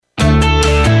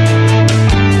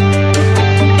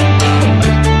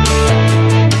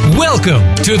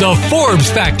Welcome to the Forbes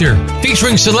Factor,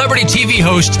 featuring celebrity TV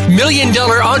host,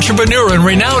 million-dollar entrepreneur, and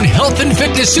renowned health and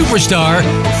fitness superstar,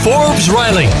 Forbes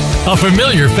Riley. A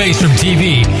familiar face from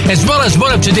TV, as well as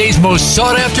one of today's most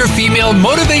sought-after female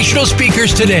motivational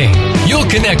speakers today. You'll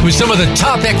connect with some of the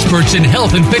top experts in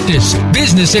health and fitness,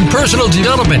 business and personal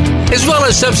development, as well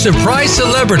as some surprise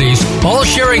celebrities, all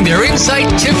sharing their insight,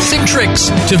 tips, and tricks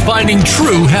to finding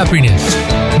true happiness.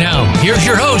 Now, here's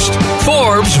your host,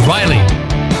 Forbes Riley.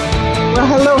 Well,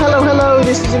 hello.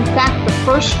 This is, in fact, the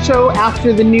first show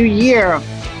after the new year.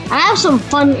 I have some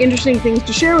fun, interesting things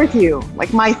to share with you,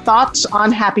 like my thoughts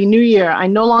on Happy New Year. I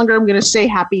no longer am going to say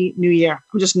Happy New Year.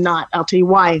 I'm just not. I'll tell you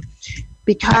why.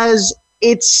 Because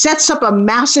it sets up a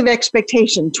massive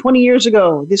expectation. 20 years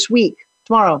ago, this week,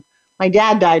 tomorrow, my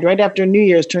dad died right after New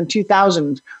Year's, turned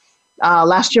 2000.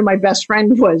 Last year, my best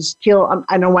friend was killed.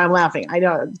 I know why I'm laughing. I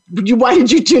know. Why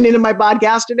did you tune into my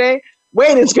podcast today?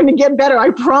 Wait, it's going to get better. I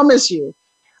promise you.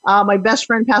 My best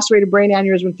friend passed away to brain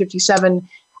aneurysm at 57.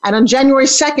 And on January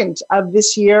 2nd of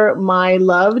this year, my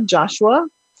love, Joshua,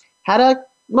 had a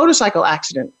motorcycle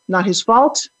accident. Not his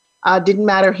fault. Didn't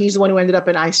matter. He's the one who ended up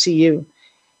in ICU.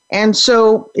 And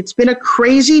so it's been a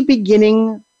crazy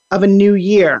beginning of a new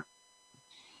year.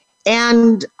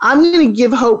 And I'm going to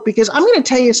give hope because I'm going to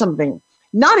tell you something.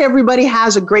 Not everybody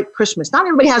has a great Christmas. Not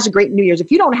everybody has a great New Year's.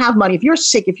 If you don't have money, if you're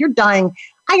sick, if you're dying,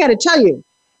 I got to tell you,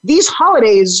 these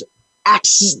holidays,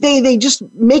 they just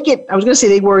make it, I was going to say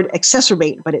the word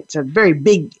exacerbate, but it's a very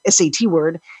big SAT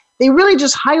word. They really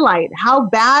just highlight how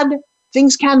bad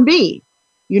things can be.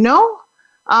 You know,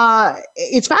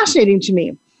 it's fascinating to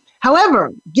me.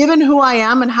 However, given who I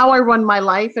am and how I run my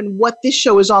life and what this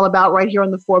show is all about right here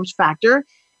on the Forbes Factor,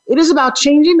 it is about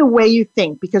changing the way you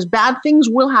think, because bad things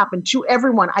will happen to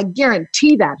everyone. I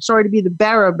guarantee that. Sorry to be the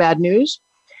bearer of bad news.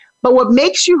 But what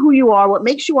makes you who you are, what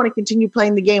makes you want to continue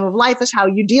playing the game of life is how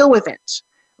you deal with it.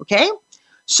 Okay?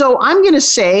 So I'm going to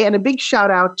say, and a big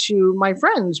shout out to my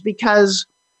friends, because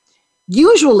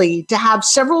usually to have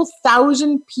several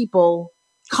thousand people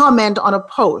comment on a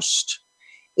post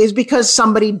is because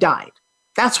somebody died.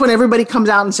 That's when everybody comes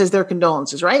out and says their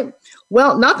condolences, right?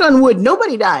 Well, knock on wood,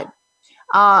 nobody died.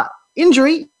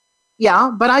 Injury,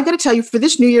 yeah, but I got to tell you, for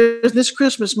this New Year's, this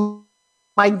Christmas,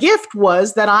 my gift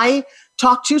was that I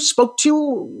talked to, spoke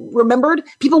to, remembered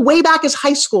people way back as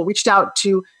high school reached out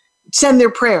to send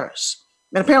their prayers.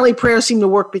 And apparently prayers seem to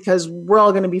work because we're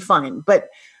all going to be fine. But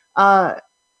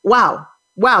wow,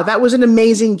 that was an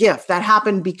amazing gift. That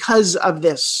happened because of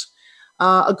this.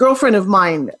 A girlfriend of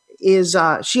mine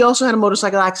she also had a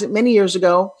motorcycle accident many years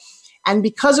ago. And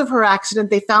because of her accident,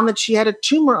 they found that she had a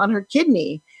tumor on her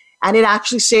kidney, and it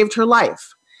actually saved her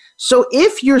life. So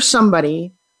if you're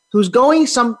somebody who's going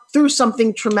through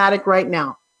something traumatic right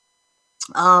now,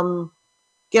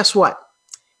 guess what?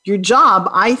 Your job,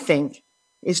 I think,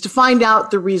 is to find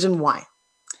out the reason why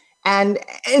and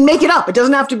make it up. It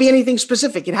doesn't have to be anything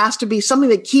specific. It has to be something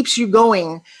that keeps you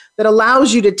going, that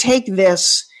allows you to take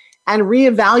this and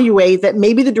reevaluate that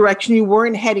maybe the direction you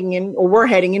were heading in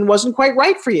wasn't quite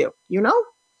right for you, you know?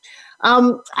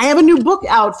 I have a new book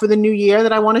out for the new year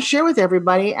that I want to share with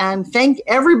everybody and thank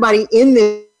everybody in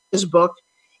this book.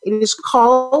 It is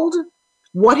called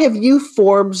What Have You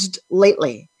Forbesed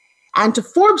Lately? And to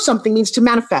Forbes something means to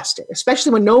manifest it,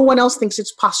 especially when no one else thinks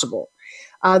it's possible.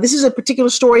 This is a particular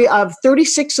story of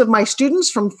 36 of my students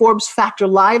from Forbes Factor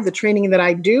Live, the training that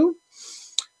I do,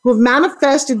 who have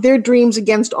manifested their dreams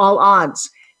against all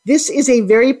odds. This is a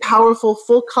very powerful,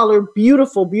 full-color,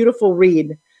 beautiful, beautiful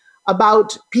read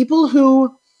about people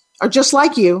who are just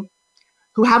like you,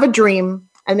 who have a dream,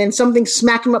 and then something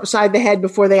smacked them upside the head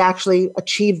before they actually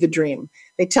achieve the dream.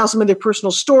 They tell some of their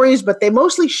personal stories, but they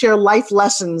mostly share life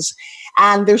lessons,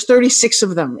 and there's 36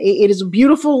 of them. It is a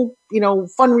beautiful,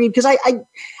 fun read, because I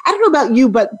don't know about you,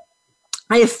 but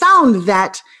I have found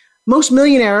that most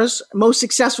millionaires, most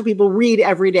successful people read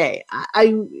every day.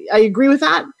 I agree with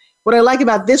that. What I like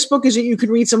about this book is that you can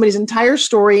read somebody's entire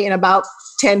story in about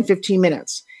 10, 15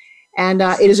 minutes. And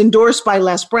it is endorsed by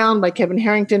Les Brown, by Kevin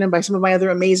Harrington, and by some of my other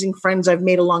amazing friends I've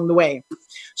made along the way.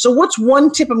 So what's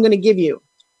one tip I'm going to give you?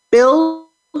 Build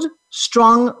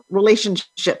strong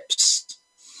relationships.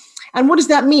 And what does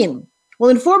that mean?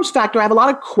 Well, in Forbes Factor, I have a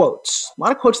lot of quotes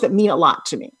that mean a lot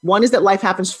to me. One is that life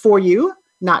happens for you,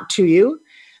 not to you.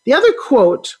 The other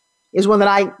quote is one that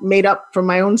I made up for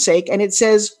my own sake, and it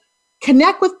says,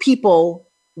 connect with people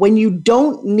when you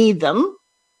don't need them,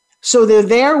 so they're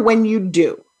there when you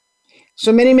do.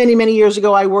 So many, many, many years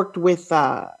ago, I worked with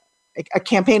a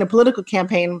political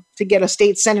campaign to get a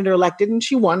state senator elected, and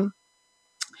she won.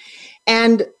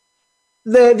 And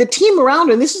the team around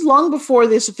her, and this is long before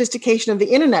the sophistication of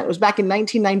the internet, it was back in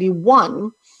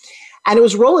 1991, And it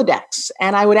was Rolodex.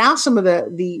 And I would ask some of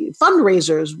the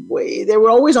fundraisers, they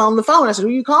were always on the phone. I said, who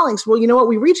are you calling? So, well, you know what?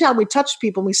 We reach out, we touch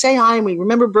people, and we say hi, and we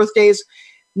remember birthdays,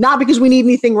 not because we need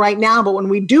anything right now, but when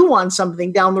we do want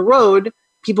something down the road,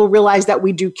 people realize that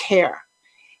we do care.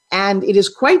 And it is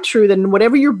quite true that in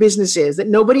whatever your business is, that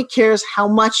nobody cares how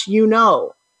much you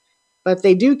know, but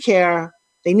they do care.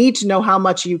 They need to know how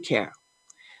much you care.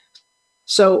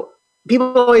 So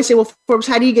people always say, well, Forbes,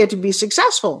 how do you get to be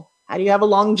successful? How do you have a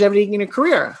longevity in a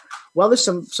career? Well, there's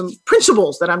some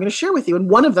principles that I'm going to share with you. And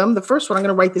one of them, the first one, I'm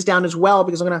going to write this down as well,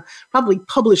 because I'm going to probably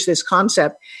publish this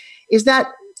concept, is that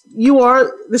you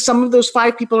are the sum of those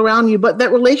 5 people around you, but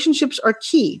that relationships are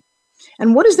key.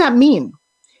 And what does that mean?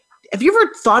 Have you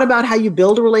ever thought about how you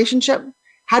build a relationship?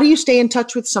 How do you stay in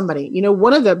touch with somebody? You know,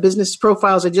 one of the business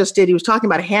profiles I just did, he was talking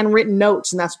about handwritten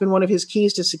notes, and that's been one of his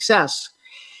keys to success.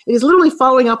 It is literally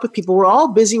following up with people. We're all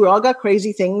busy. We all got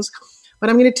crazy things. But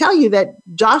I'm going to tell you that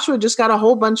Joshua just got a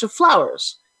whole bunch of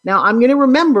flowers. Now, I'm going to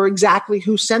remember exactly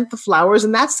who sent the flowers,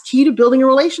 and that's key to building a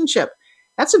relationship.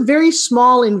 That's a very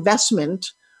small investment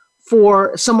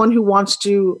for someone who wants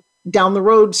to, down the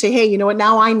road, say, hey, you know what,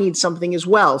 now I need something as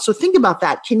well. So think about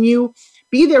that. Can you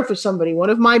be there for somebody? One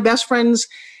of my best friends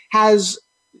has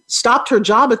stopped her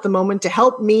job at the moment to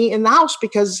help me in the house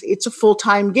because it's a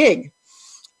full-time gig.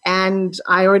 And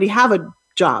I already have a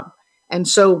job. And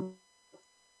so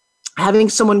having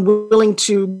someone willing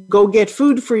to go get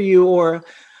food for you or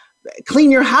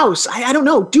clean your house, I don't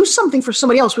know, do something for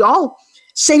somebody else. We all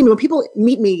say to me, when people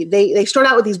meet me, they start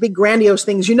out with these big grandiose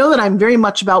things. You know that I'm very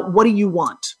much about, what do you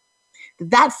want?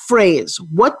 That phrase,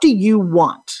 what do you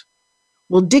want,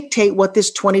 will dictate what this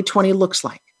 2020 looks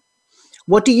like.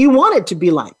 What do you want it to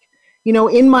be like? You know,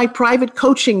 in my private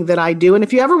coaching that I do, and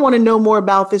if you ever want to know more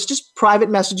about this, just private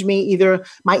message me. Either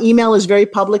my email is very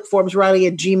public,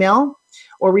 ForbesRiley@gmail.com,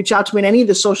 or reach out to me on any of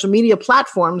the social media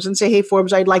platforms and say, hey,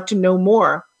 Forbes, I'd like to know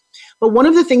more. But one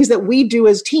of the things that we do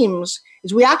as teams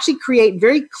is we actually create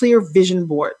very clear vision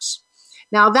boards.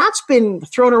 Now, that's been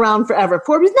thrown around forever.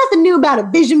 Forbes, there's nothing new about a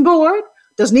vision board.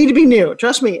 Doesn't need to be new.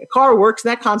 Trust me, a car works,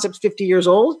 and that concept's 50 years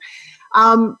old.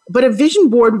 But a vision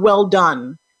board well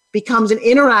done becomes an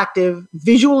interactive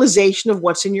visualization of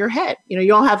what's in your head. You know,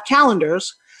 you all have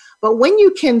calendars, but when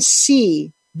you can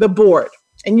see the board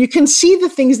and you can see the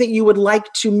things that you would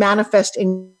like to manifest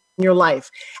in your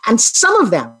life, and some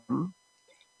of them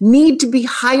need to be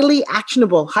highly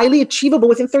actionable, highly achievable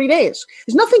within 30 days.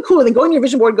 There's nothing cooler than going to your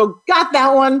vision board and go, got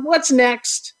that one, what's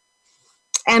next?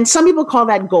 And some people call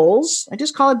that goals. I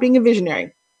just call it being a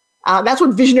visionary. That's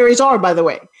what visionaries are, by the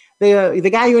way. The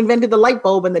guy who invented the light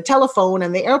bulb and the telephone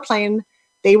and the airplane,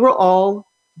 they were all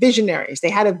visionaries. They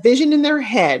had a vision in their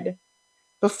head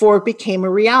before it became a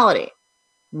reality.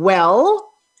 Well,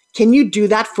 can you do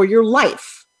that for your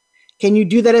life? Can you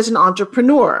do that as an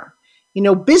entrepreneur? You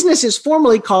know, businesses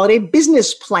formally call it a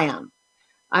business plan.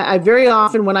 I very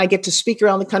often, when I get to speak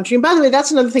around the country, and by the way,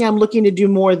 that's another thing I'm looking to do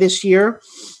more this year.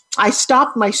 I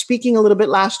stopped my speaking a little bit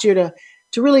last year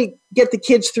to really get the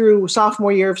kids through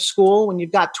sophomore year of school. When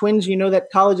you've got twins, you know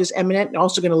that college is imminent and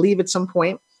also going to leave at some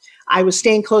point. I was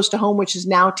staying close to home, which is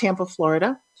now Tampa,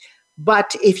 Florida.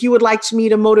 But if you would like me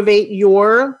to motivate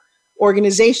your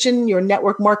organization, your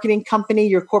network marketing company,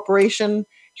 your corporation,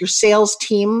 your sales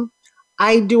team,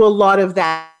 I do a lot of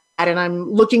that. And I'm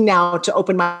looking now to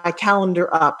open my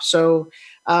calendar up. So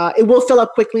it will fill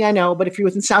up quickly, I know. But if you're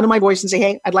within sound of my voice and say,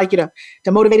 hey, I'd like you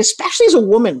to motivate, especially as a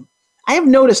woman. I have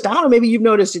noticed, I don't know, maybe you've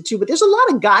noticed it too, but there's a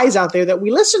lot of guys out there that we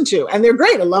listen to, and they're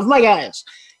great. I love my guys.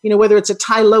 You know, whether it's a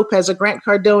Ty Lopez, a Grant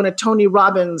Cardone, a Tony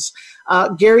Robbins,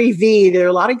 Gary Vee, there are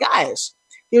a lot of guys.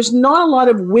 There's not a lot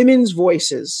of women's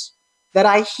voices that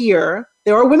I hear.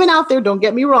 There are women out there, don't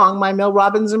get me wrong, my Mel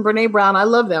Robbins and Brene Brown, I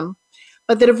love them,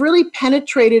 but that have really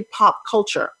penetrated pop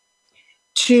culture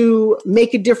to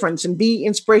make a difference and be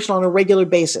inspirational on a regular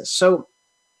basis. So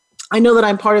I know that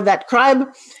I'm part of that tribe.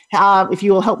 If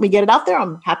you will help me get it out there,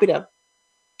 I'm happy to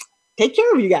take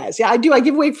care of you guys. Yeah, I do. I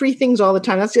give away free things all the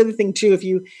time. That's the other thing too. If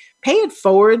you pay it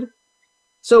forward.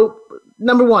 So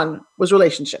number one was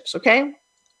relationships. Okay.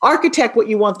 Architect what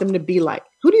you want them to be like.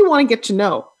 Who do you want to get to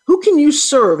know? Who can you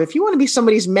serve? If you want to be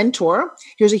somebody's mentor,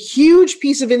 here's a huge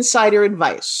piece of insider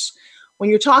advice. When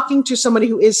you're talking to somebody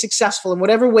who is successful in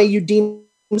whatever way you deem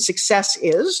success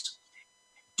is,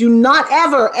 do not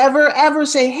ever, ever, ever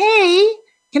say, hey,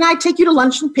 can I take you to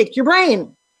lunch and pick your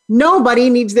brain? Nobody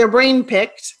needs their brain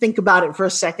picked. Think about it for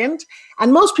a second.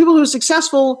 And most people who are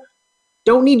successful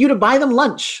don't need you to buy them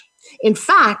lunch. In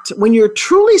fact, when you're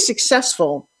truly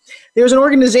successful, there's an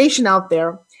organization out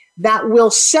there that will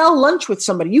sell lunch with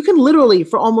somebody. You can literally,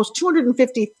 for almost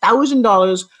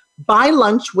 $250,000, buy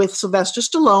lunch with Sylvester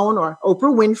Stallone or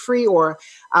Oprah Winfrey or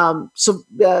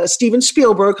Steven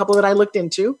Spielberg, a couple that I looked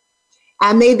into.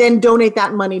 And they then donate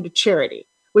that money to charity,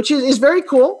 which is very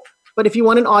cool. But if you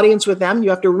want an audience with them, you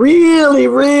have to really,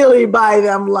 really buy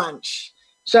them lunch.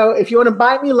 So if you want to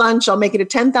buy me lunch, I'll make it a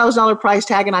 $10,000 price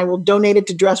tag and I will donate it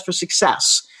to Dress for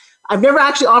Success. I've never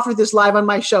actually offered this live on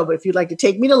my show, but if you'd like to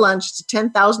take me to lunch, it's a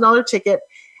 $10,000 ticket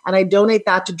and I donate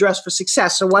that to Dress for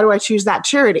Success. So why do I choose that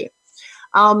charity?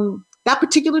 That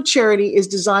particular charity is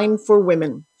designed for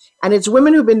women, and it's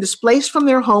women who've been displaced from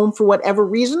their home for whatever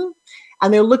reason,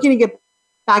 and they're looking to get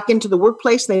back into the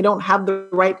workplace and they don't have the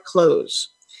right clothes.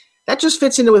 That just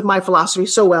fits into with my philosophy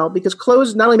so well, because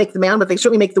clothes not only make the man, but they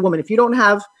certainly make the woman. If you don't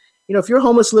have, if you're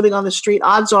homeless living on the street,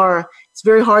 odds are it's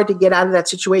very hard to get out of that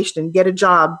situation and get a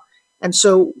job. And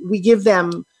so we give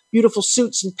them beautiful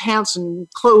suits and pants and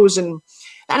clothes, and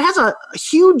that has a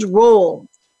huge role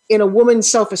in a woman's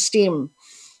self-esteem.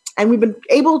 And we've been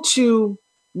able to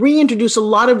reintroduce a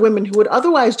lot of women who would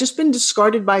otherwise just been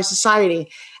discarded by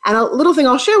society. And a little thing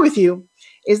I'll share with you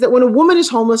is that when a woman is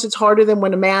homeless, it's harder than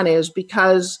when a man is,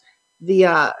 because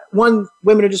women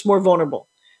are just more vulnerable.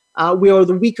 We are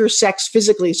the weaker sex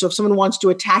physically. So if someone wants to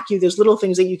attack you, there's little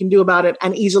things that you can do about it,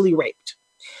 and easily raped.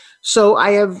 So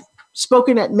I have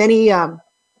spoken at many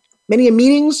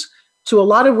meetings to a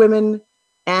lot of women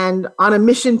and on a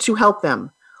mission to help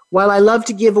them. While I love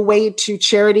to give away to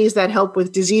charities that help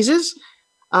with diseases,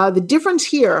 the difference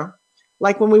here,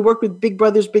 like when we work with Big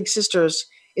Brothers, Big Sisters,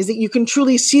 is that you can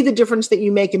truly see the difference that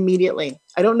you make immediately.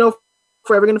 I don't know if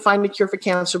we're ever going to find a cure for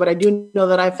cancer, but I do know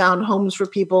that I found homes for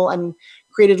people and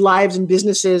created lives and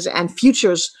businesses and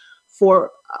futures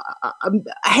for a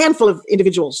handful of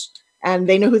individuals, and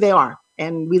they know who they are,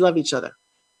 and we love each other.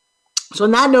 So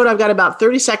on that note, I've got about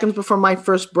 30 seconds before my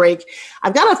first break.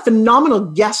 I've got a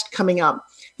phenomenal guest coming up.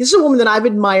 This is a woman that I've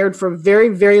admired for a very,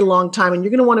 very long time, and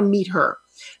you're going to want to meet her.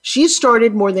 She's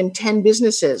started more than 10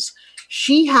 businesses.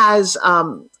 She has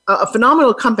a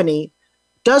phenomenal company,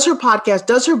 does her podcast,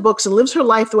 does her books, and lives her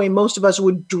life the way most of us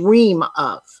would dream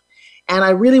of. And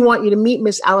I really want you to meet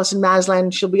Miss Allison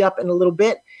Maslan. She'll be up in a little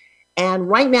bit. And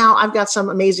right now, I've got some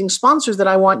amazing sponsors that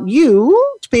I want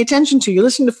you to pay attention to. You're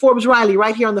listening to Forbes Riley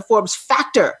right here on the Forbes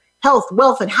Factor, Health,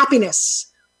 Wealth, and Happiness.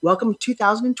 Welcome to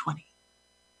 2020.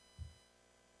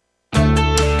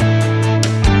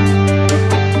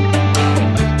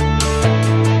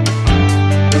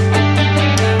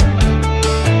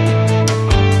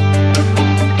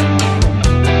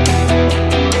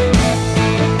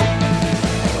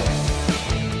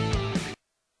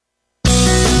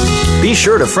 Be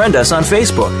sure to friend us on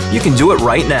Facebook. You can do it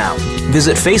right now.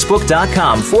 Visit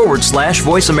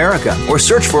facebook.com/Voice America or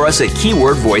search for us at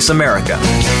keyword Voice America.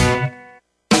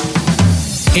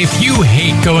 If you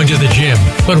hate going to the gym,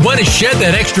 but want to shed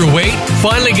that extra weight,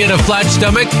 finally get a flat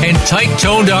stomach, and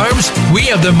tight-toned arms, we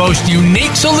have the most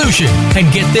unique solution.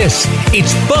 And get this,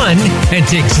 it's fun and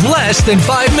takes less than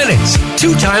 5 minutes,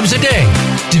 2 times a day.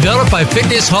 Developed by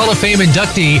Fitness Hall of Fame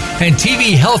inductee and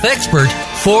TV health expert,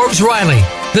 Forbes Riley.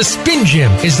 The Spin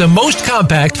Gym is the most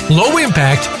compact,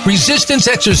 low-impact, resistance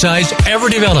exercise ever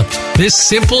developed. This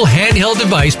simple handheld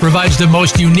device provides the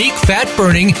most unique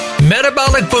fat-burning,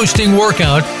 metabolic-boosting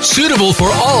workout suitable for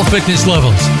all fitness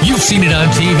levels. You've seen it on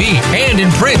TV and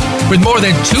in print with more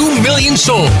than 2 million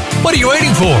sold. What are you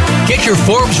waiting for? Get your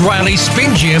Forbes Riley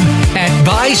Spin Gym at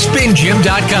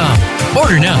buyspingym.com.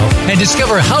 Order now and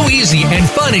discover how easy and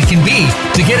fun it can be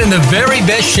to get in the very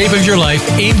best shape of your life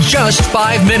in just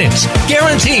 5 minutes.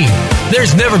 Guaranteed.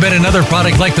 There's never been another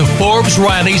product like the Forbes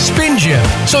Riley Spin Gym.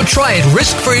 So try it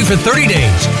risk-free for 30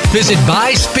 days. Visit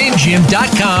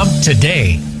buyspingym.com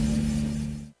today.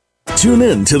 Tune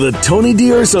in to the Tony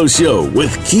D'Urso Show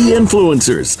with key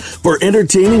influencers for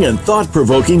entertaining and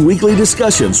thought-provoking weekly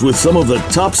discussions with some of the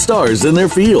top stars in their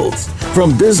fields.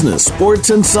 From business, sports,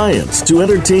 and science to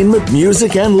entertainment,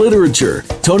 music, and literature,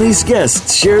 Tony's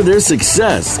guests share their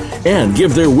success and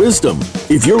give their wisdom.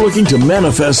 If you're looking to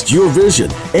manifest your vision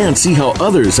and see how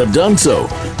others have done so,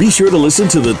 be sure to listen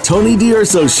to the Tony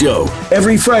D'Urso Show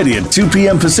every Friday at 2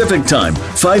 p.m. Pacific Time,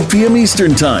 5 p.m.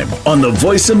 Eastern Time on the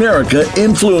Voice America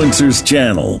Influencers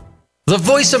channel. The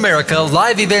Voice America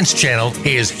Live Events channel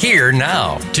is here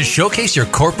now to showcase your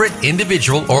corporate,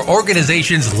 individual, or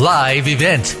organization's live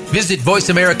event. Visit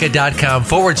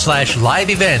voiceamerica.com/live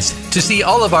events to see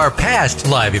all of our past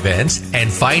live events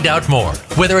and find out more.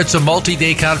 Whether it's a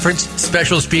multi-day conference,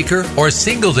 special speaker, or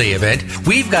single-day event,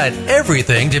 we've got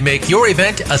everything to make your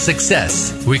event a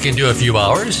success. We can do a few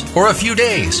hours or a few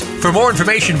days. For more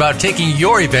information about taking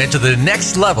your event to the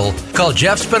next level, call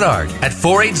Jeff Spinard at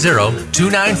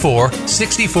 480-294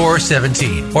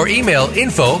 480-294-6417 or email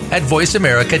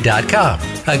info@voiceamerica.com.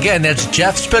 Again, that's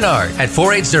Jeff Spinard at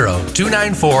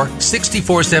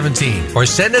 480-294-6417 or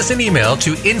send us an email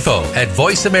to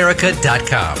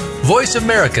info@voiceamerica.com. Voice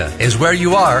America is where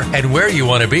you are and where you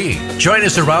want to be. Join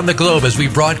us around the globe as we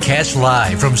broadcast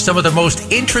live from some of the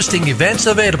most interesting events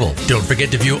available. Don't forget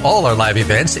to view all our live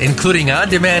events, including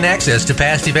on-demand access to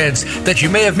past events that you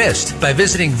may have missed by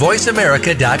visiting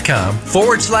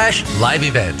voiceamerica.com/live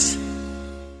events.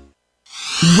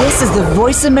 This is the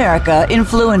Voice America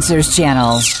Influencers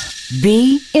Channel.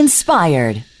 Be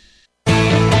inspired.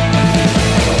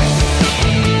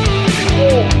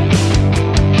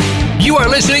 You are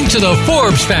listening to the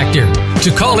Forbes Factor.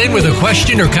 To call in with a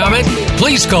question or comment,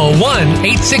 please call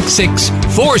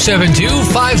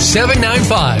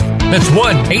 1-866-472-5795. That's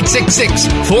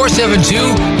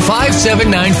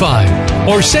 1-866-472-5795.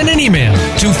 Or send an email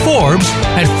to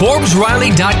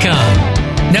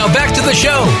Forbes@ForbesRiley.com. Now back to the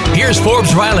show. Here's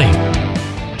Forbes Riley.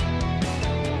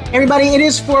 Everybody, it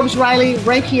is Forbes Riley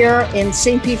right here in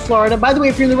St. Pete, Florida. By the way,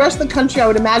 if you're in the rest of the country, I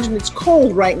would imagine it's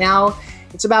cold right now.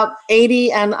 It's about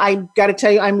 80, and I got to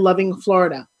tell you, I'm loving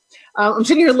Florida. I'm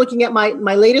sitting here looking at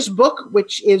my latest book,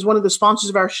 which is one of the sponsors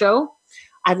of our show.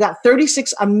 I've got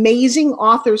 36 amazing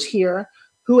authors here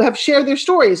who have shared their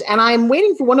stories, and I'm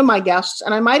waiting for one of my guests,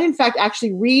 and I might, in fact,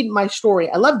 actually read my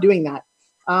story. I love doing that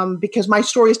because my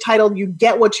story is titled "You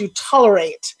Get What You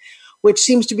Tolerate," which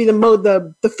seems to be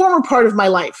the former part of my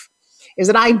life, is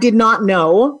that I did not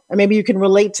know, and maybe you can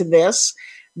relate to this,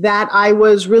 that I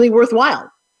was really worthwhile,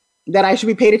 that I should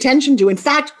be paid attention to. In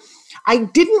fact, I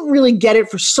didn't really get it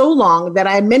for so long that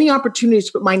I had many opportunities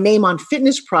to put my name on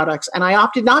fitness products, and I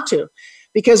opted not to.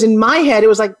 Because in my head, it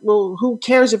was like, well, who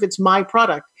cares if it's my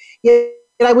product? Yet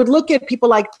I would look at people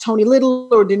like Tony Little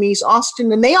or Denise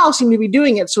Austin, and they all seem to be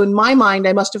doing it. So in my mind,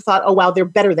 I must have thought, oh, wow, they're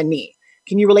better than me.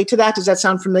 Can you relate to that? Does that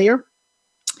sound familiar?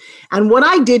 And what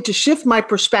I did to shift my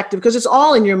perspective, because it's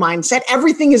all in your mindset,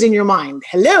 everything is in your mind.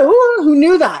 Hello? Who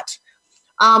knew that?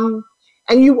 And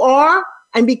you are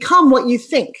and become what you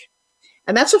think.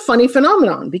 And that's a funny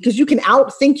phenomenon because you can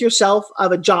outthink yourself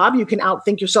of a job, you can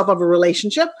outthink yourself of a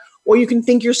relationship, or you can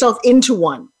think yourself into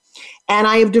one. And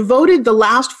I have devoted the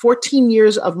last 14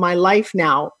 years of my life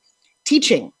now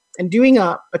teaching and doing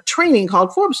a training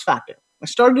called Forbes Factor. I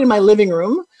started in my living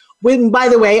room. By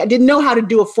the way, I didn't know how to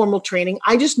do a formal training.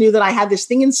 I just knew that I had this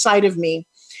thing inside of me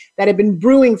that had been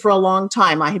brewing for a long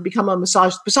time. I had become a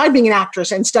massage, beside being an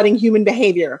actress and studying human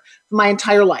behavior for my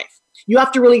entire life. You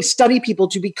have to really study people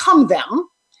to become them.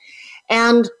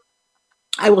 And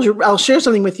I'll share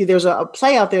something with you. There's a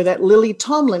play out there that Lily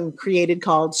Tomlin created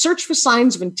called Search for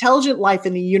Signs of Intelligent Life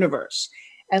in the Universe.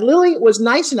 And Lily was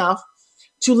nice enough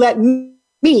to let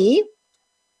me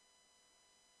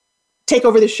take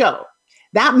over the show.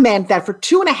 That meant that for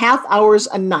 2.5 hours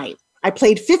a night, I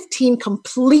played 15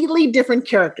 completely different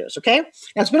characters, okay?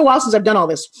 Now, it's been a while since I've done all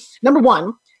this. Number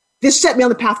one, this set me on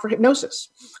the path for hypnosis.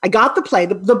 I got the play.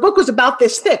 The book was about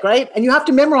this thick, right? And you have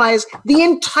to memorize the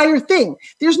entire thing.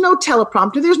 There's no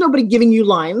teleprompter. There's nobody giving you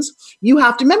lines. You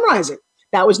have to memorize it.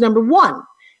 That was number one.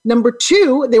 Number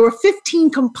two, there were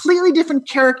 15 completely different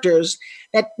characters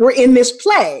that were in this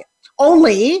play.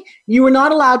 Only you were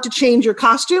not allowed to change your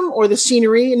costume or the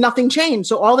scenery, and nothing changed.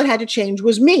 So all that had to change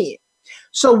was me.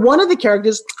 So one of the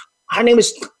characters, her name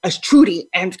is Trudy,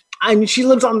 and she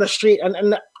lives on the street.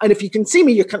 And if you can see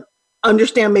me, you can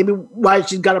understand maybe why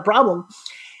she's got a problem.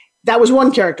 That was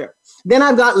one character. Then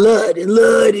I've got Lud, and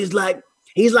Lud is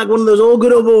he's like one of those old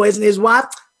good old boys, and his wife,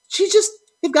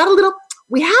 they've got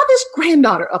we have this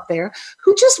granddaughter up there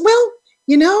who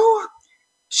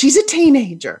she's a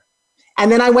teenager.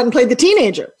 And then I went and played the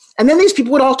teenager. And then these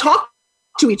people would all talk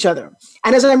to each other.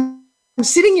 And as I'm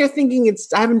sitting here thinking,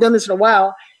 I haven't done this in a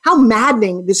while, how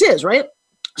maddening this is, right?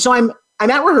 So I'm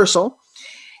at rehearsal,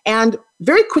 and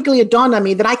very quickly it dawned on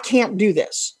me that I can't do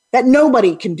this, that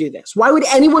nobody can do this. Why would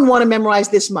anyone want to memorize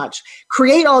this much,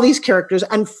 create all these characters?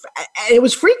 And it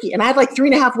was freaky. And I had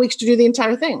 3.5 weeks to do the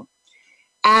entire thing.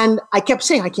 And I kept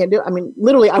saying, I can't do it. I mean,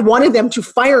 literally, I wanted them to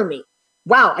fire me.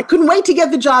 Wow. I couldn't wait to get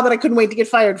the job that I couldn't wait to get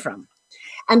fired from.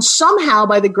 And somehow,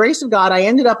 by the grace of God, I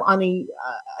ended up on a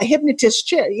hypnotist's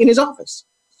chair in his office.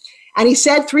 And he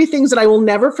said 3 things that I will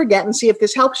never forget, and see if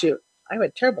this helps you. I have a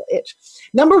terrible itch.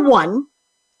 Number 1,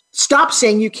 stop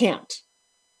saying you can't.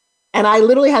 And I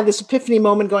literally had this epiphany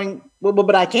moment going, well,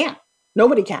 but I can't.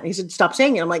 Nobody can. He said, stop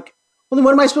saying it. I'm like, well, then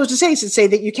what am I supposed to say? He said, say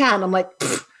that you can. I'm like,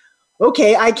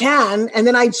 okay, I can. And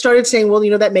then I started saying, well,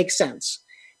 that makes sense.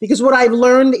 Because what I've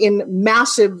learned in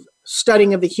massive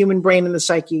studying of the human brain and the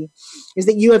psyche is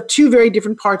that you have 2 very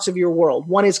different parts of your world.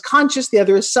 One is conscious, the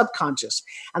other is subconscious.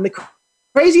 And the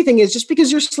crazy thing is just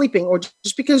because you're sleeping or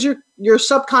just because your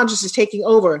subconscious is taking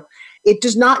over, it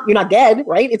does not, you're not dead,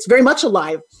 right? It's very much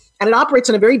alive and it operates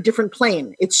on a very different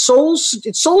plane. Its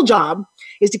sole job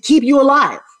is to keep you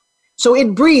alive. So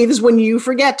it breathes when you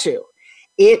forget to.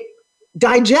 It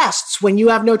digests when you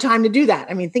have no time to do that.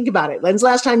 I mean, think about it. When's the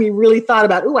last time you really thought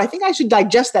about, I think I should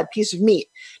digest that piece of meat?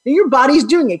 Now, your body's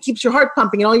doing it. It keeps your heart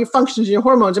pumping and all your functions and your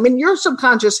hormones. I mean, your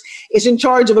subconscious is in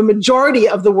charge of a majority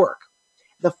of the work.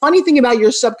 The funny thing about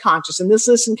your subconscious, and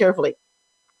listen carefully,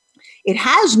 it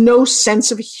has no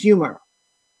sense of humor.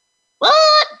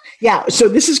 What? Yeah, so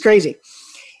this is crazy.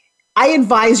 I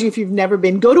advise you, if you've never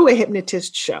been, go to a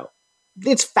hypnotist show.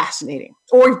 It's fascinating.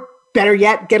 Or better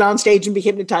yet, get on stage and be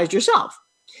hypnotized yourself.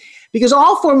 Because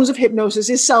all forms of hypnosis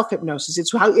is self-hypnosis.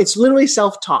 It's literally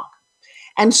self-talk.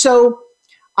 And so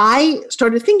I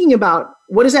started thinking about,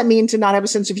 what does that mean to not have a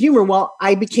sense of humor? Well,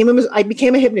 I became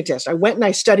a hypnotist. I went and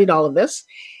I studied all of this,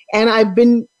 and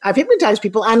I've hypnotized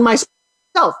people and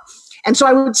myself. And so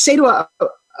I would say to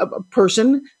a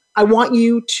person, I want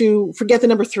you to forget the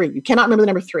number 3. You cannot remember the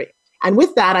number 3. And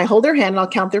with that, I hold their hand and I'll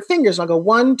count their fingers. And I'll go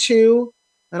 1, 2,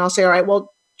 and I'll say, all right,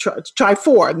 well, try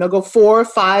 4. And they'll go 4,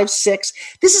 5, 6.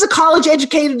 This is a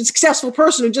college-educated, successful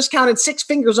person who just counted 6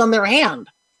 fingers on their hand.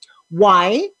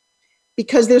 Why?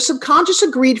 Because their subconscious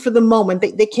agreed for the moment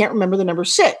they can't remember the number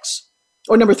 6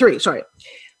 or number 3, sorry.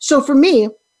 So for me,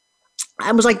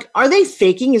 I was like, are they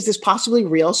faking? Is this possibly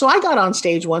real? So I got on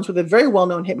stage once with a very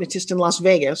well-known hypnotist in Las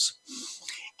Vegas,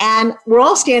 and we're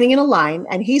all standing in a line,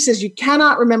 and he says, you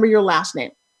cannot remember your last name.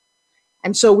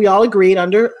 And so we all agreed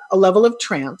under a level of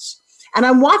trance. And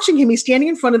I'm watching him. He's standing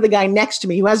in front of the guy next to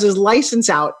me who has his license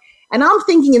out. And I'm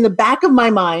thinking in the back of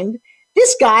my mind,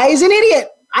 this guy is an idiot.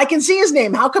 I can see his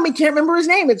name. How come he can't remember his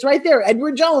name? It's right there,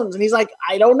 Edward Jones. And he's like,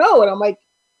 I don't know. And I'm like,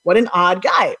 what an odd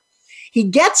guy. He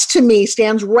gets to me,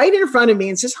 stands right in front of me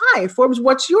and says, hi, Forbes,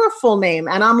 what's your full name?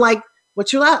 And I'm like,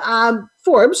 what's your last?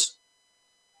 Forbes.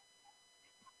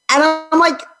 And I'm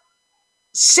like,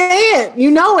 say it, you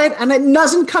know it. And it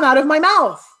doesn't come out of my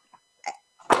mouth.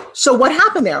 So what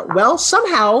happened there? Well,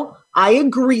 somehow I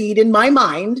agreed in my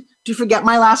mind to forget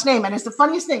my last name. And it's the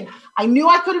funniest thing. I knew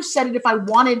I could have said it if I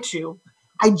wanted to.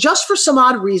 I just, for some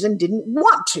odd reason, didn't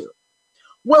want to.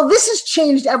 Well, this has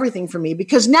changed everything for me,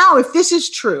 because now if this is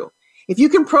true, if you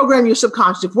can program your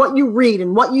subconscious, if what you read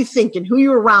and what you think and who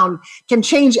you're around can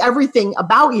change everything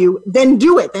about you, then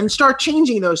do it. Then start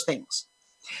changing those things.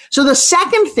 So the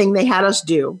second thing they had us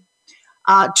do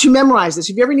to memorize this,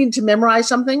 if you ever needed to memorize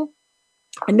something,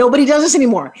 and nobody does this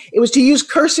anymore, it was to use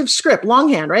cursive script,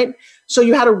 longhand, right? So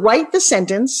you had to write the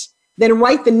sentence, then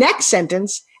write the next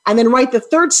sentence, and then write the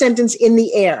third sentence in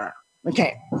the air.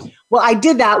 Okay. Well, I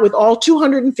did that with all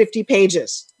 250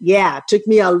 pages. Yeah, it took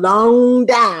me a long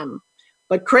time,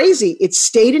 but crazy. It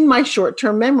stayed in my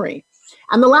short-term memory.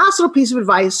 And the last little piece of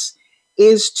advice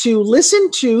is to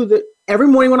listen to every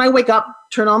morning when I wake up,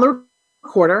 turn on the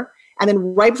recorder, and then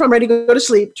right before I'm ready to go to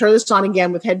sleep, turn this on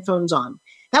again with headphones on.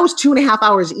 That was 2.5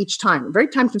 hours each time. A very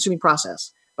time-consuming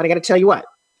process. But I got to tell you what,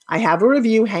 I have a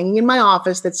review hanging in my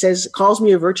office that calls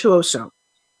me a virtuoso.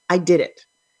 I did it.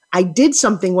 I did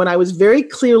something when I was very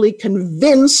clearly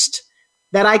convinced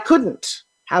that I couldn't.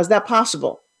 How's that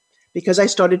possible? Because I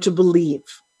started to believe.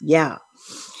 Yeah.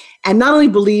 And not only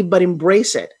believe, but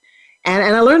embrace it.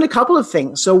 And I learned a couple of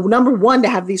things. So number one, to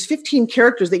have these 15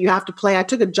 characters that you have to play, I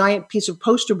took a giant piece of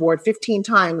poster board 15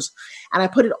 times and I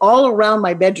put it all around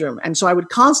my bedroom. And so I would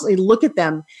constantly look at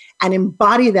them and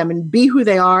embody them and be who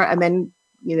they are and then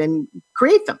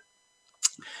create them.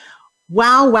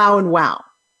 Wow, wow, and wow.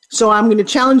 So I'm going to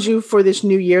challenge you for this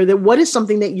new year that what is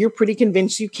something that you're pretty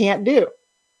convinced you can't do?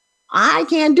 I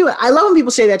can't do it. I love when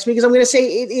people say that to me because I'm going to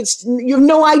say you have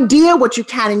no idea what you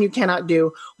can and you cannot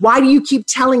do. Why do you keep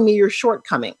telling me your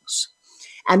shortcomings?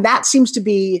 And that seems to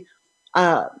be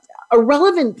a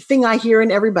relevant thing I hear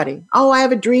in everybody. Oh, I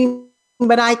have a dream,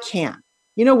 but I can't.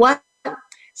 You know what?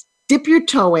 Dip your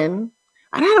toe in.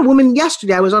 I had a woman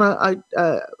yesterday. I was on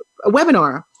a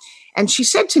webinar, and she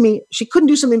said to me she couldn't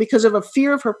do something because of a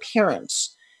fear of her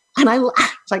parents. And I was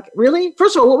like, really?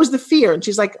 First of all, what was the fear? And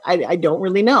she's like, I don't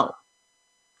really know.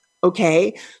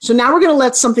 Okay, so now we're going to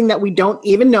let something that we don't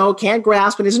even know, can't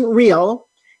grasp, and isn't real,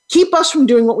 keep us from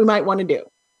doing what we might want to do.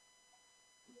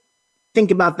 Think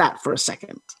about that for a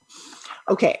second.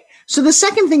 Okay, so the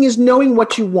second thing is knowing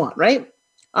what you want, right?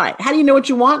 All right, how do you know what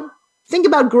you want? Think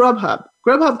about Grubhub.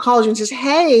 Grubhub calls you and says,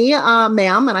 hey,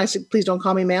 ma'am. And I said, please don't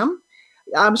call me ma'am.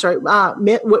 I'm sorry,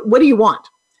 what do you want?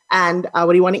 And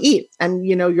what do you want to eat? And,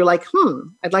 you're like,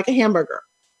 I'd like a hamburger.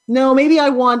 No, maybe I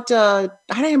had a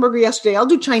hamburger yesterday. I'll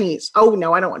do Chinese. Oh,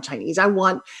 no, I don't want Chinese. I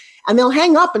want And they'll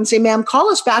hang up and say, ma'am, call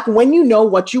us back when you know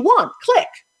what you want. Click.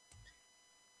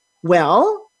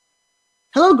 Well,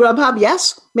 hello, Grubhub.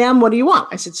 Yes, ma'am, what do you want?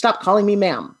 I said, stop calling me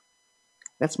ma'am.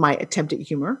 That's my attempt at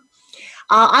humor.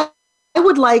 I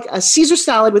would like a Caesar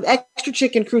salad with extra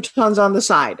chicken croutons on the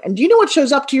side. And do you know what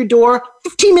shows up to your door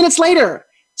 15 minutes later?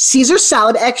 Caesar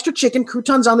salad, extra chicken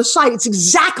croutons on the side. It's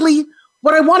exactly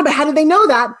what I wanted. But how did they know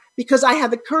that? Because I had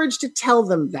the courage to tell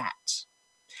them that.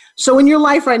 So in your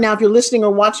life right now, if you're listening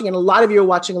or watching, and a lot of you are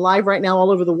watching live right now all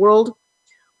over the world,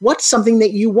 what's something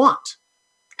that you want?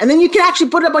 And then you can actually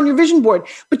put it up on your vision board.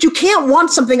 But you can't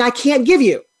want something I can't give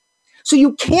you. So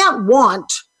you can't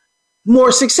want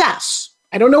more success.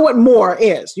 I don't know what more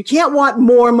is. You can't want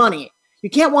more money. You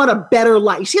can't want a better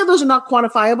life. You see how those are not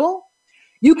quantifiable?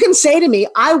 You can say to me,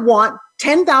 I want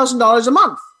 $10,000 a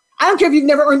month. I don't care if you've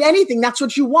never earned anything. That's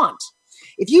what you want.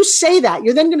 If you say that,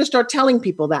 you're then going to start telling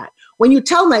people that. When you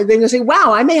tell them that, they're going to say,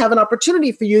 wow, I may have an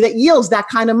opportunity for you that yields that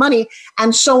kind of money,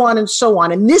 and so on and so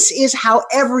on. And this is how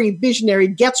every visionary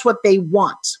gets what they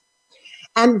want.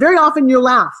 And very often you'll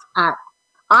laugh at,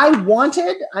 I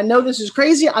know this is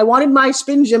crazy, I wanted my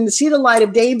spin gym to see the light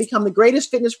of day and become the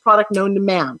greatest fitness product known to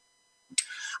man.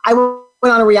 I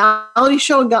went on a reality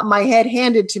show and got my head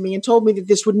handed to me and told me that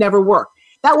this would never work.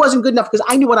 That wasn't good enough because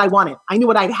I knew what I wanted. I knew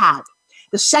what I'd had.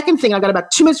 The second thing, I got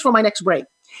about 2 minutes for my next break,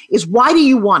 is why do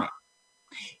you want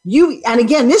it? And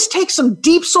again, this takes some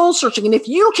deep soul searching. And if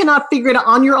you cannot figure it out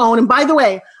on your own, and by the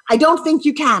way, I don't think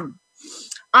you can.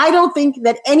 I don't think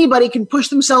that anybody can push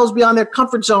themselves beyond their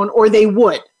comfort zone, or they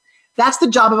would. That's the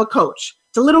job of a coach,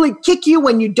 to literally kick you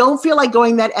when you don't feel like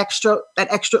going that extra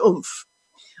oomph.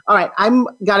 All right, I'm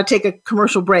got to take a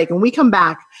commercial break. When we come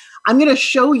back, I'm going to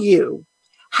show you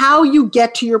how you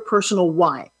get to your personal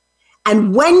why.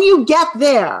 And when you get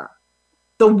there,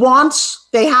 the wants,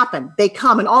 they happen, they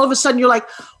come. And all of a sudden you're like,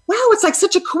 wow, it's like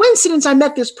such a coincidence. I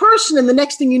met this person. And the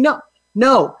next thing you know,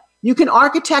 no, you can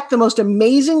architect the most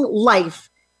amazing life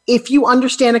if you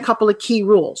understand a couple of key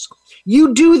rules.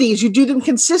 You do these, you do them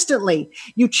consistently.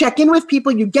 You check in with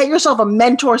people, you get yourself a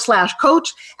mentor /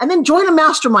 coach, and then join a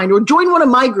mastermind or join one of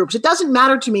my groups. It doesn't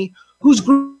matter to me whose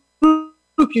group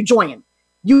you join.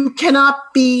 You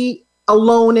cannot be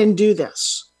alone and do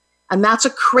this. And that's a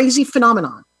crazy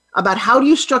phenomenon about how do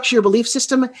you structure your belief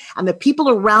system and the people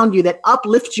around you that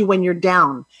uplift you when you're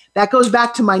down. That goes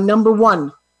back to my number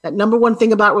one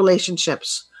thing about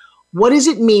relationships. What does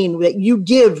it mean that you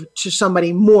give to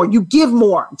somebody more? You give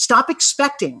more. Stop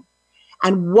expecting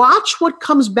and watch what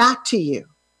comes back to you.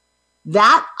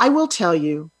 That, I will tell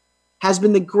you, has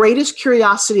been the greatest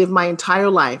curiosity of my entire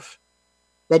life,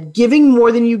 that giving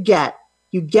more than you get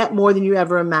more than you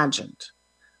ever imagined.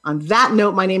 On that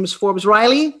note, my name is Forbes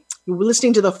Riley. You're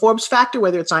listening to The Forbes Factor,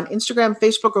 whether it's on Instagram,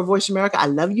 Facebook, or Voice America. I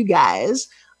love you guys.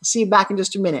 I'll see you back in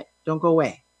just a minute. Don't go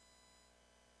away.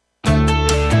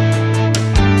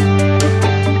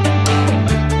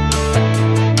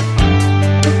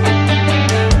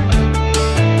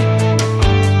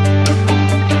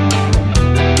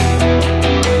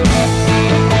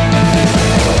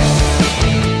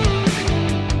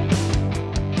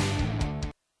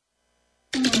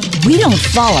 We don't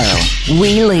follow,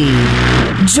 we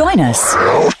lead. Join us,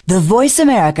 the Voice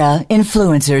America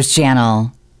Influencers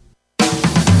Channel.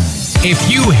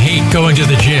 If you hate going to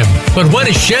the gym, but want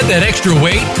to shed that extra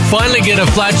weight, finally get a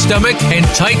flat stomach and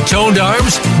tight toned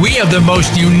arms, we have the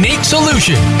most unique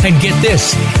solution. And get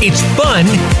this, it's fun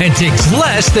and takes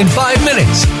less than 5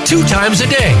 minutes, 2 times a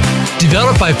day.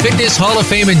 Developed by Fitness Hall of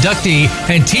Fame inductee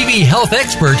and TV health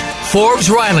expert, Forbes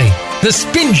Riley. The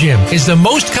Spin Gym is the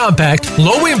most compact,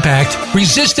 low-impact,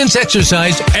 resistance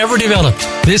exercise ever developed.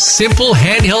 This simple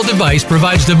handheld device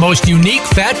provides the most unique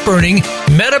fat-burning,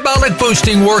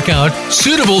 metabolic-boosting workout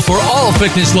suitable for all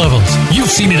fitness levels. You've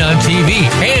seen it on TV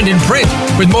and in print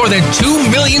with more than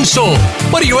 2 million sold.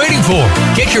 What are you waiting for?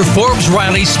 Get your Forbes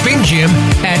Riley Spin Gym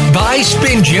at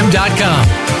buyspingym.com.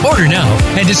 Order now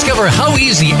and discover how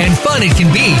easy and fun it can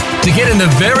be to get in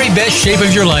the very best shape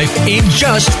of your life in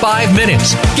just 5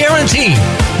 minutes. Guaranteed.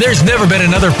 There's never been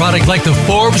another product like the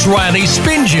Forbes Riley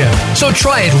Spin Gym. So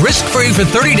try it risk-free for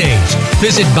 30 days.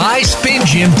 Visit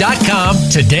buyspingym.com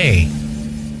today.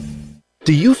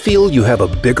 Do you feel you have a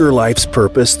bigger life's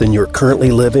purpose than you're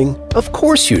currently living? Of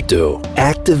course you do.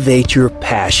 Activate your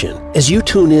passion as you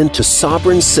tune in to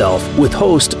Sovereign Self with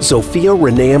host Zofia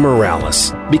Renea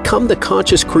Morales. Become the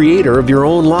conscious creator of your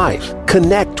own life.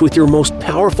 Connect with your most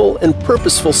powerful and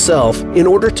purposeful self in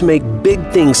order to make big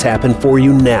things happen for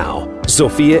you now.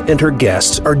 Sophia and her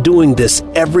guests are doing this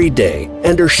every day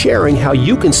and are sharing how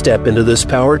you can step into this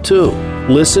power too.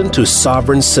 Listen to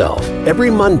Sovereign Self every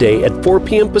Monday at 4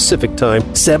 p.m. Pacific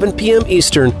Time, 7 p.m.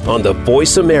 Eastern on the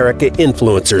Voice America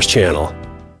Influencers channel.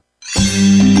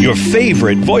 Your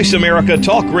favorite Voice America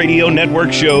Talk Radio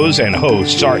Network shows and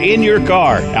hosts are in your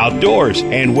car, outdoors,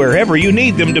 and wherever you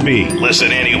need them to be.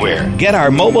 Listen anywhere. Get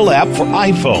our mobile app for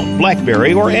iPhone,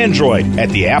 BlackBerry, or Android at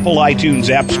the Apple iTunes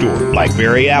App Store,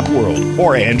 BlackBerry App World,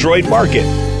 or Android Market.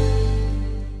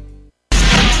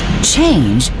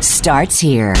 Change starts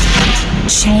here.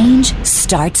 Change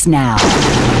starts now.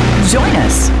 Join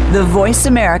us, the Voice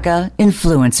America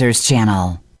Influencers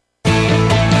channel.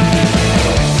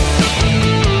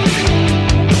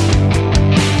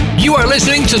 You are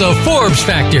listening to The Forbes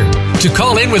Factor. To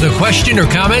call in with a question or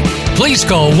comment, please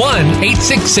call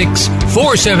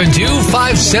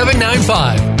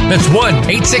 1-866-472-5795. That's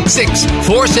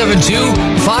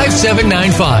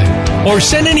 1-866-472-5795. Or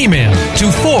send an email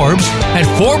to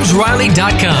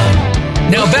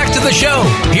Forbes@ForbesRiley.com. Now back to the show.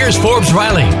 Here's Forbes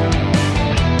Riley.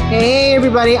 Hey,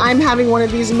 everybody. I'm having one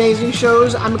of these amazing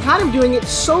shows. I'm kind of doing it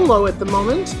solo at the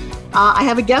moment. I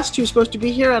have a guest who's supposed to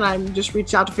be here, and I'm just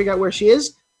reached out to figure out where she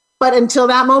is. But until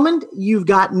that moment, you've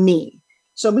got me.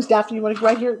 So, Ms. Daphne, you want to go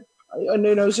right here?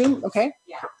 No Zoom? Okay.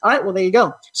 Yeah. All right. Well, there you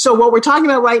go. So what we're talking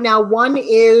about right now, one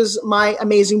is my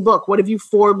amazing book. What have you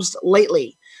Forbes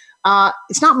lately?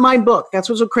 It's not my book. That's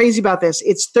what's so crazy about this.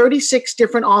 It's 36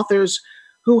 different authors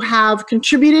who have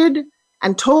contributed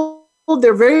and told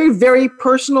their very, very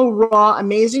personal, raw,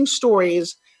 amazing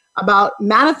stories about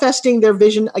manifesting their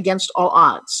vision against all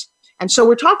odds. And so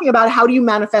we're talking about how do you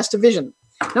manifest a vision?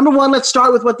 Number one, let's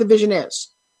start with what the vision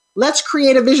is. Let's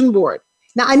create a vision board.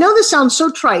 Now, I know this sounds so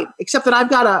trite, except that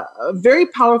I've got a very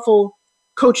powerful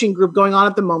coaching group going on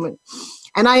at the moment.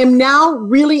 And I am now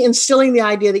really instilling the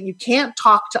idea that you can't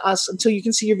talk to us until you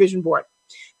can see your vision board.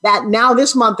 That now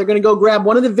this month, they're going to go grab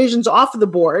one of the visions off of the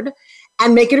board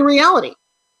and make it a reality.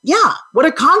 Yeah, what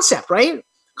a concept, right?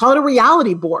 Call it a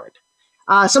reality board.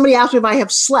 Somebody asked me if I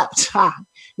have slept.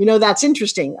 That's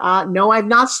interesting. No, I've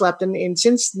not slept. And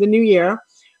since the new year,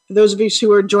 for those of you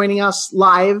who are joining us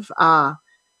live, I'm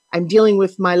dealing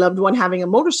with my loved one having a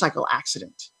motorcycle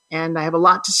accident. And I have a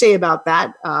lot to say about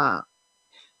that, but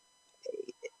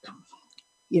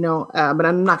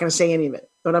I'm not going to say any of it.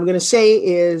 What I'm going to say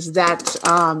is that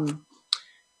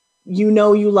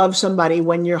you love somebody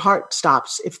when your heart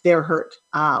stops if they're hurt.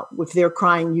 If they're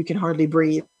crying, you can hardly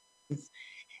breathe.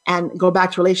 And go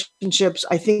back to relationships.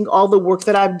 I think all the work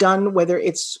that I've done, whether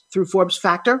it's through Forbes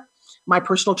Factor, my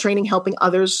personal training, helping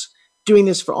others, doing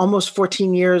this for almost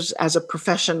 14 years as a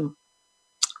profession,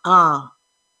 I've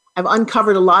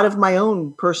uncovered a lot of my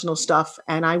own personal stuff.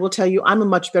 And I will tell you, I'm a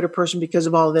much better person because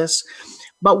of all this.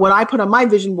 But what I put on my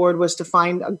vision board was to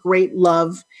find a great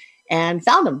love and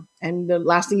found him. And the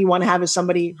last thing you want to have is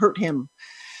somebody hurt him.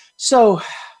 So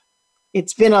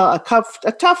it's been a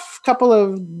tough couple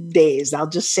of days. I'll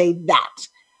just say that.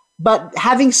 But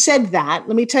having said that,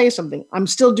 let me tell you something. I'm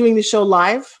still doing the show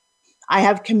live. I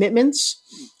have commitments.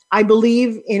 I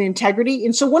believe in integrity.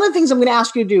 And so one of the things I'm going to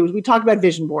ask you to do is we talked about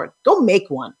vision board. Go make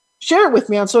one. Share it with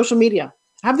me on social media.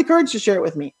 Have the courage to share it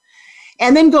with me.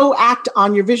 And then go act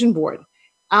on your vision board.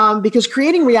 Because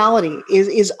creating reality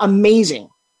is amazing.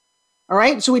 All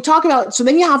right. So we talk about, so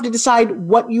then you have to decide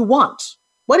what you want.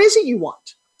 What is it you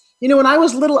want? When I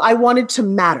was little, I wanted to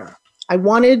matter.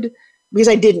 Because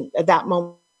I didn't at that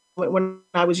moment when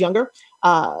I was younger.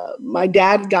 My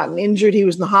dad had gotten injured. He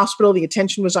was in the hospital. The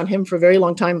attention was on him for a very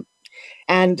long time.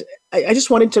 And I just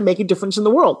wanted to make a difference in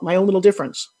the world, my own little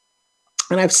difference.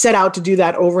 And I've set out to do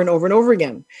that over and over and over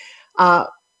again. But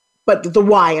the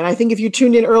why, and I think if you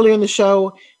tuned in earlier in the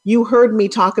show, you heard me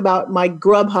talk about my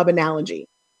Grubhub analogy.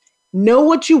 Know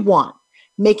what you want.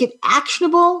 Make it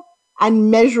actionable and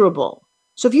measurable.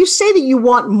 So if you say that you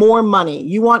want more money,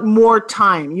 you want more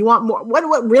time, you want more, what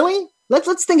really?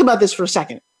 Let's think about this for a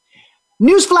second.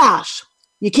 Newsflash,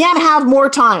 you can't have more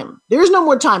time. There is no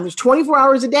more time. There's 24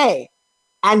 hours a day.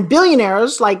 And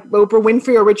billionaires like Oprah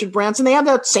Winfrey or Richard Branson, they have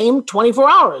that same 24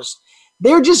 hours.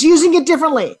 They're just using it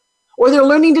differently, or they're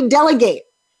learning to delegate.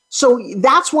 So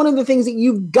that's one of the things that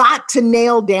you've got to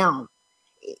nail down.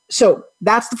 So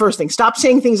that's the first thing. Stop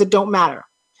saying things that don't matter.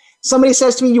 Somebody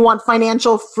says to me, you want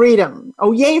financial freedom.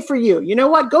 Oh, yay for you. You know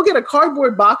what? Go get a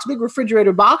cardboard box, big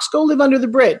refrigerator box. Go live under the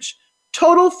bridge.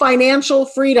 Total financial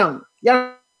freedom.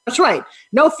 Yeah, that's right.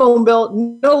 No phone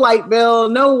bill, no light bill,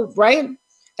 no, right?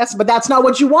 But that's not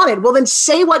what you wanted. Well, then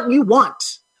say what you want.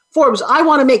 Forbes, I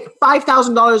want to make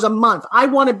 $5,000 a month. I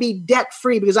want to be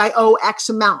debt-free because I owe X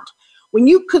amount. When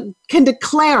you can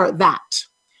declare that,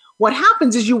 what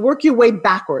happens is you work your way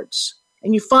backwards.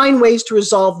 and you find ways to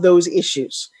resolve those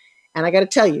issues. And I got to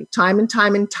tell you, time and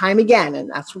time and time again,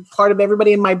 and that's part of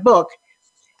everybody in my book,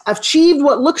 I've achieved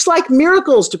what looks like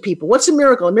miracles to people. What's a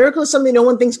miracle? A miracle is something no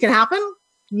one thinks can happen?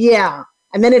 Yeah.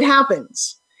 And then it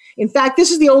happens. In fact,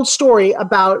 this is the old story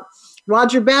about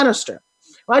Roger Bannister.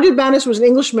 Roger Bannister was an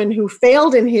Englishman who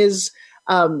failed in his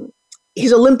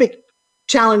Olympic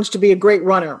challenge to be a great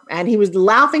runner. And he was the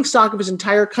laughing stock of his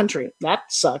entire country. That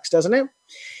sucks, doesn't it?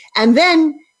 And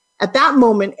then at that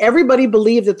moment, everybody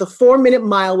believed that the 4-minute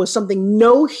mile was something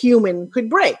no human could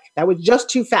break. That was just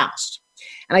too fast.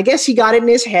 And I guess he got it in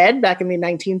his head back in the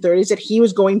 1930s that he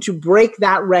was going to break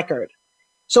that record.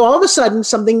 So all of a sudden,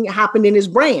 something happened in his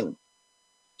brain.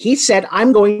 He said,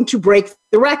 I'm going to break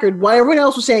the record, while everyone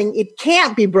else was saying it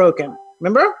can't be broken.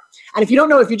 Remember? And if you don't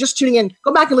know, if you're just tuning in,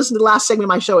 go back and listen to the last segment of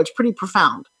my show. It's pretty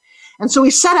profound. And so he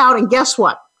set out, and guess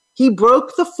what? He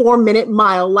broke the 4-minute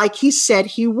mile like he said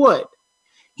he would.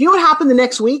 You know what happened the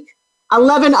next week?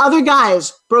 11 other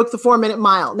guys broke the 4-minute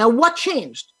mile. Now, what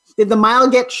changed? Did the mile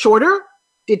get shorter?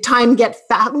 Did time get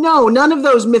fast? No, none of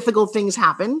those mythical things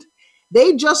happened.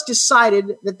 They just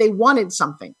decided that they wanted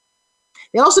something.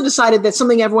 They also decided that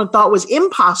something everyone thought was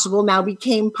impossible now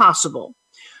became possible.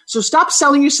 So stop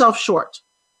selling yourself short.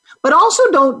 But also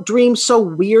don't dream so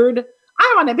weird.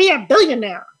 I want to be a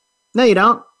billionaire. No, you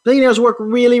don't. Billionaires work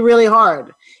really, really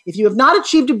hard. If you have not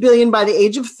achieved $1 billion by the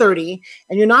age of 30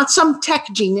 and you're not some tech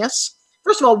genius,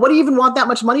 first of all, what do you even want that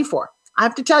much money for? I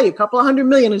have to tell you, a couple of $100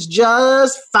 million is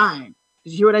just fine.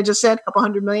 Did you hear what I just said? A couple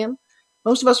 $100 million?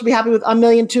 Most of us would be happy with $1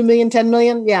 million, $2 million, $10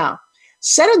 million. Yeah.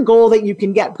 Set a goal that you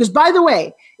can get. Because by the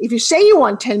way, if you say you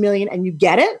want $10 million and you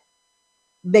get it,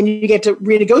 then you get to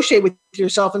renegotiate with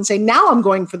yourself and say, now I'm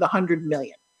going for the $100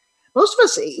 million. Most of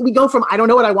us, we go from, I don't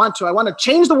know what I want to. I want to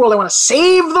change the world. I want to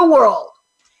save the world.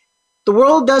 The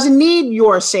world doesn't need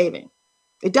your saving.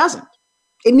 It doesn't.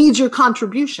 It needs your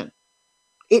contribution.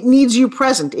 It needs you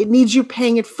present. It needs you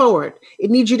paying it forward.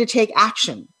 It needs you to take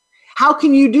action. How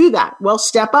can you do that? Well,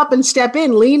 step up and step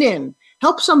in, lean in,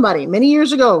 help somebody. Many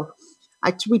years ago,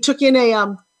 we took in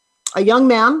a young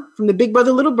man from the Big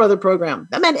Brother, Little Brother program.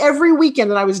 That meant every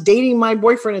weekend that I was dating my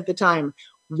boyfriend at the time,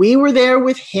 we were there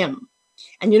with him.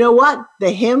 And you know what? The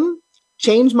him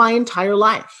changed my entire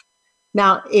life.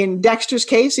 Now, in Dexter's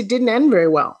case, it didn't end very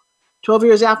well. 12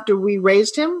 years after we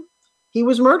raised him, he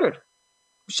was murdered,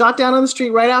 shot down on the street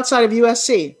right outside of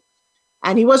USC.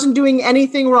 And he wasn't doing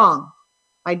anything wrong.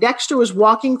 My Dexter was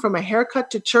walking from a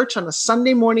haircut to church on a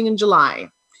Sunday morning in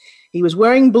July. He was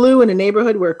wearing blue in a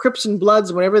neighborhood where Crips and Bloods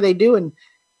and whatever they do, and a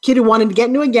kid who wanted to get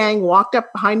into a gang walked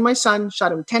up behind my son,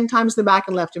 shot him 10 times in the back,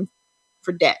 and left him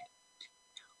for dead.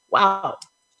 Wow.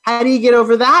 How do you get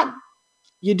over that?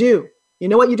 You do. You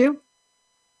know what you do?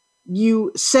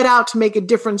 You set out to make a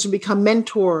difference and become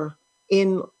mentor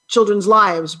in children's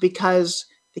lives, because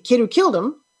the kid who killed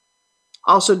him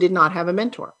also did not have a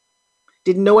mentor,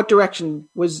 didn't know what direction,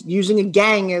 was using a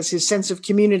gang as his sense of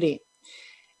community.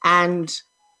 And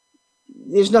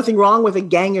there's nothing wrong with a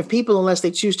gang of people unless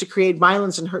they choose to create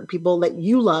violence and hurt people that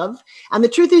you love. And the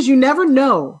truth is, you never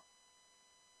know.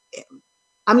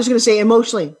 I'm just going to say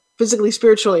emotionally, physically,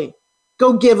 spiritually,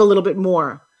 go give a little bit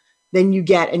more than you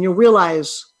get. And you'll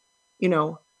realize,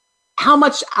 how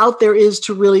much out there is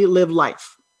to really live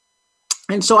life.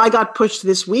 And so I got pushed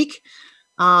this week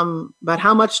about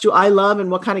how much do I love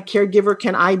and what kind of caregiver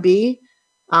can I be,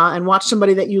 and watch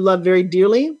somebody that you love very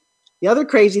dearly. The other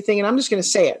crazy thing, and I'm just going to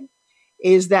say it,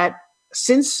 is that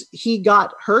since he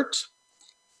got hurt,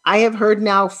 I have heard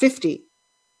now 50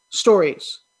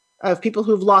 stories of people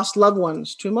who've lost loved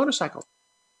ones to a motorcycle.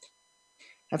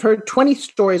 I've heard 20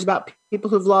 stories about people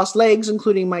who've lost legs,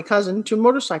 including my cousin, to a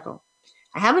motorcycle.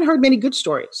 I haven't heard many good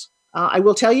stories. I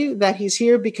will tell you that he's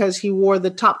here because he wore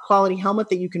the top quality helmet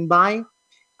that you can buy,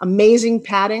 amazing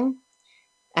padding.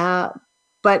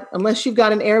 But unless you've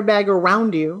got an airbag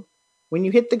around you, when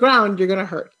you hit the ground, you're going to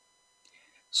hurt.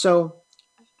 So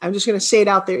I'm just going to say it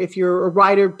out there. If you're a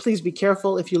rider, please be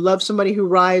careful. If you love somebody who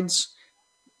rides,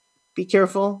 be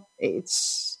careful.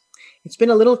 It's been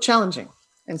a little challenging.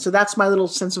 And so that's my little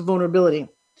sense of vulnerability.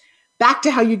 Back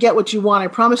to how you get what you want. I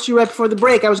promised you right before the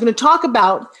break, I was going to talk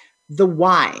about the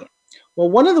why. Well,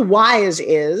 one of the whys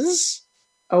is,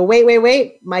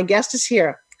 wait, my guest is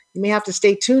here. You may have to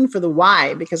stay tuned for the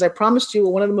why, because I promised you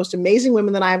one of the most amazing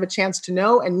women that I have a chance to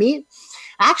know and meet.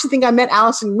 I actually think I met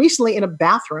Allison recently in a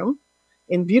bathroom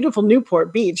in beautiful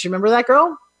Newport Beach. You remember that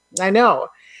girl? I know.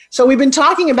 So we've been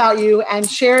talking about you and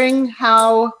sharing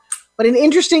what an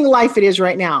interesting life it is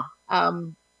right now.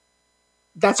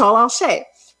 That's all I'll say.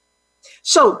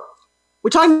 So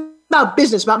we're talking about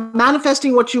business, about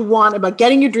manifesting what you want, about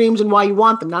getting your dreams and why you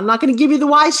want them. Now, I'm not going to give you the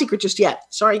why secret just yet.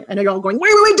 Sorry, I know you're all going,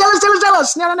 wait, tell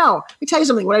us. No. Let me tell you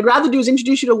something. What I'd rather do is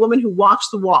introduce you to a woman who walks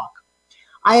the walk.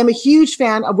 I am a huge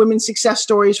fan of women's success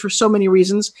stories for so many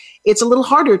reasons. It's a little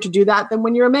harder to do that than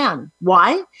when you're a man.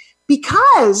 Why?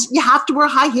 Because you have to wear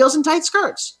high heels and tight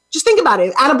skirts. Just think about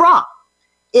it, and a bra.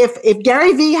 If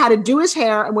Gary Vee had to do his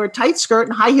hair and wear a tight skirt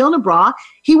and high heel and a bra,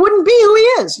 he wouldn't be who he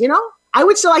is, you know? I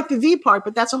would still like the V part,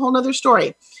 but that's a whole nother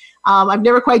story. I've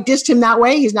never quite dissed him that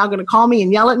way. He's now going to call me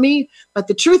and yell at me. But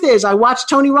the truth is, I watched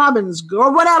Tony Robbins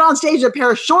run out on stage in a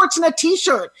pair of shorts and a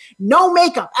T-shirt, no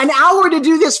makeup, an hour to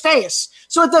do this face.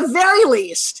 So at the very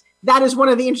least, that is one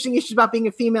of the interesting issues about being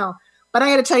a female. But I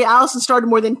got to tell you, Allison started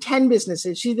more than 10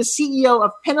 businesses. She's the CEO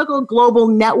of Pinnacle Global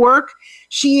Network.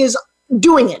 She is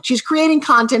doing it. She's creating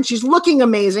content. She's looking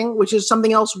amazing, which is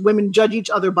something else women judge each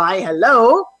other by.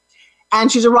 Hello. And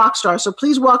she's a rock star. So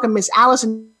please welcome Miss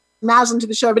Allison Maslan to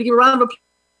the show. Everybody give a round of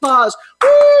applause.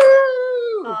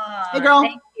 Woo! Hey, girl.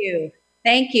 Thank you.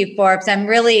 Thank you, Forbes. I'm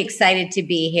really excited to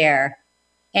be here.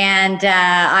 And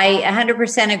I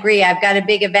 100% agree. I've got a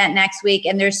big event next week,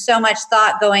 and there's so much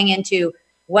thought going into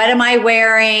what am I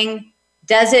wearing?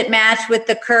 Does it match with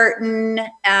the curtain?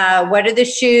 What are the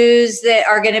shoes that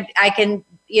are going to,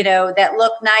 that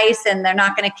look nice and they're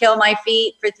not going to kill my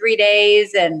feet for 3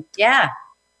 days? And yeah.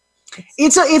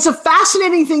 It's a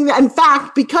fascinating thing. That, in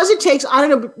fact, because it takes, I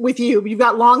don't know with you, but you've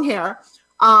got long hair,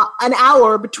 an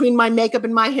hour between my makeup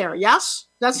and my hair. Yes?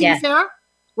 That seems fair?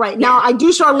 Right. Now, I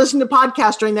do start listening to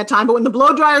podcasts during that time, but when the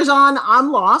blow dryer's on,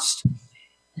 I'm lost.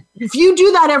 If you do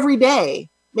that every day,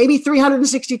 maybe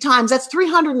 360 times, that's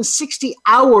 360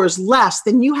 hours less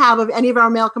than you have of any of our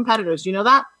male competitors. Do you know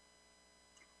that?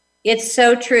 It's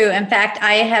so true. In fact,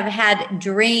 I have had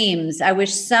dreams. I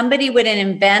wish somebody would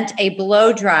invent a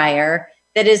blow dryer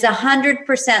that is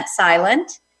 100%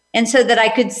 silent, and so that I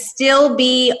could still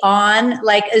be on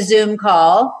like a Zoom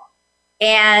call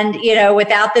and,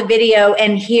 without the video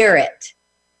and hear it.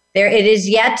 It is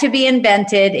yet to be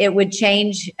invented. It would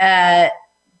change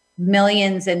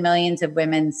millions and millions of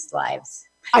women's lives.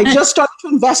 I just started to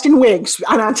invest in wigs.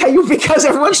 And I'll tell you, because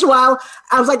every once in a while,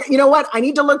 I was like, you know what? I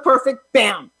need to look perfect.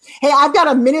 Bam. Hey, I've got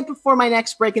a minute before my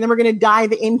next break, and then we're going to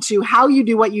dive into how you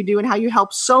do what you do and how you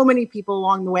help so many people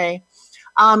along the way.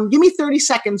 Give me 30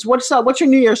 seconds. What's your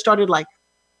New Year started like?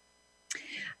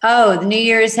 Oh, the New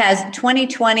Year's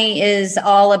 2020 is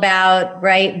all about,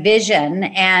 vision.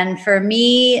 And for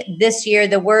me, this year,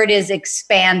 the word is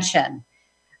expansion.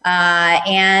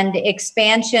 And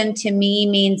expansion to me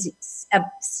means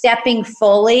stepping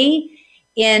fully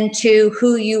into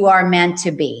who you are meant to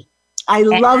be. I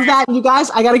love that. You guys,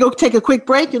 I got to go take a quick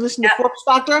break. You're listening to Forbes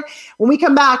Factor. When we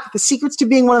come back, the secrets to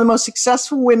being one of the most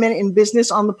successful women in business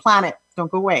on the planet.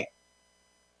 Don't go away.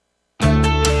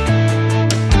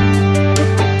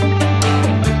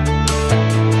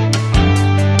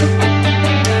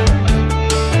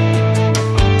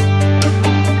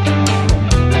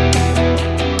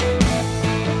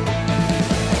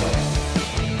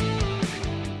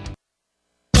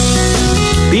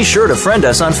 Be sure to friend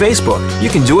us on Facebook. You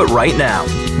can do it right now.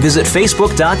 Visit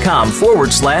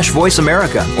facebook.com/Voice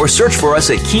America or search for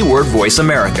us at keyword Voice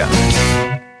America.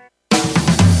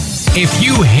 If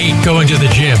you hate going to the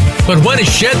gym, but want to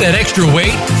shed that extra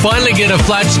weight, finally get a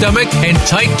flat stomach and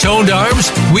tight toned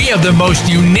arms, we have the most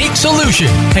unique solution.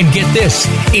 And get this,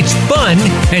 it's fun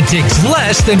and takes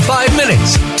less than 5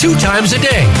 minutes, 2 times a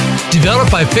day.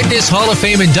 Developed by Fitness Hall of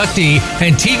Fame inductee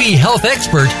and TV health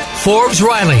expert, Forbes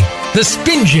Riley. The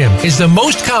Spin Gym is the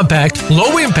most compact,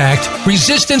 low-impact,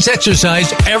 resistance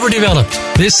exercise ever developed.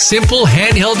 This simple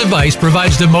handheld device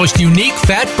provides the most unique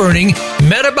fat-burning,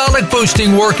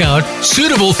 metabolic-boosting workout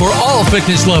suitable for all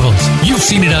fitness levels. You've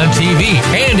seen it on TV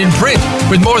and in print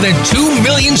with more than 2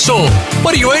 million sold.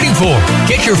 What are you waiting for?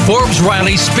 Get your Forbes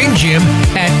Riley Spin Gym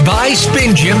at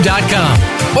buyspingym.com.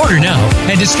 Order now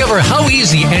and discover how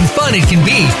easy and fun it can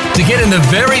be to get in the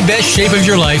very best shape of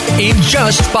your life in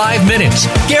just 5 minutes.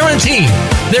 Guaranteed.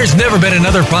 There's never been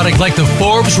another product like the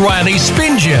Forbes Riley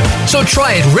Spin Gym. So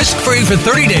try it risk-free for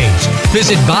 30 days.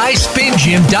 Visit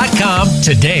buyspingym.com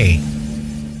today.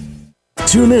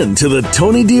 Tune in to the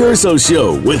Tony D'Urso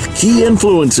Show with key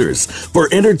influencers for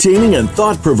entertaining and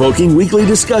thought-provoking weekly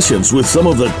discussions with some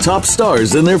of the top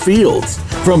stars in their fields.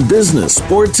 From business,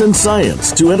 sports, and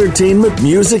science to entertainment,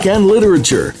 music, and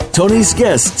literature, Tony's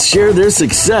guests share their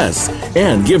success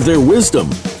and give their wisdom.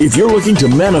 If you're looking to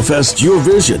manifest your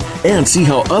vision and see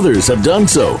how others have done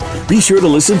so, be sure to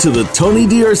listen to the Tony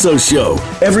D'Urso Show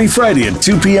every Friday at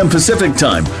 2 p.m. Pacific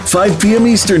Time, 5 p.m.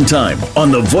 Eastern Time on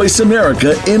the Voice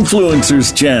America Influencers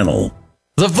Channel.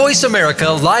 The Voice America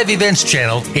Live Events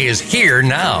channel is here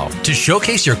now to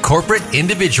showcase your corporate,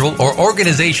 individual, or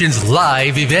organization's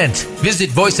live event. Visit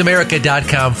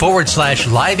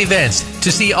voiceamerica.com/live events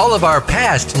to see all of our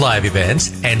past live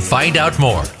events and find out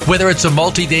more. Whether it's a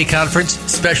multi-day conference,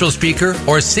 special speaker,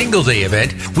 or single-day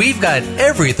event, we've got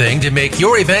everything to make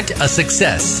your event a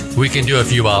success. We can do a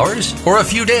few hours or a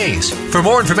few days. For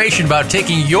more information about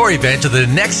taking your event to the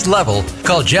next level,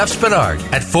 call Jeff Spinard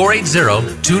at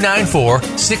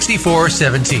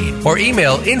 480-294-6417 or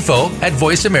email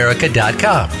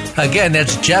info@voiceamerica.com. Again,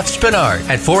 that's Jeff Spinard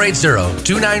at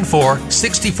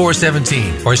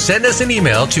 480-294-6417 or send us an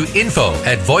email to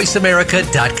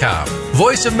info@voiceamerica.com.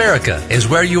 Voice America is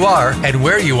where you are and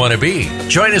where you want to be.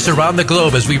 Join us around the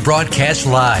globe as we broadcast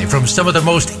live from some of the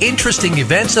most interesting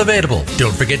events available.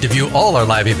 Don't forget to view all our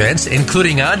live events,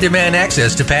 including on-demand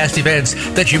access to past events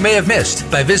that you may have missed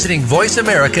by visiting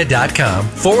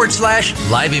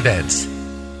voiceamerica.com/live events.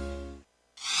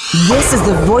 This is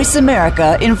the Voice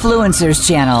America Influencers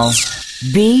Channel.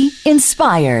 Be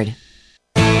inspired.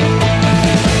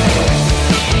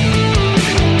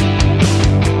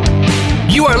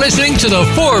 You are listening to the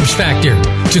Forbes Factor.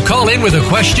 To call in with a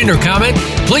question or comment,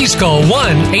 please call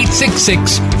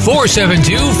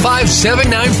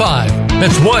 1-866-472-5795.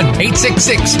 That's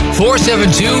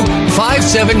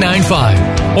 1-866-472-5795.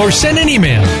 Or send an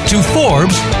email to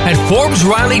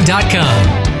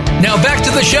Forbes@ForbesRiley.com. Now back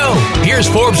to the show. Here's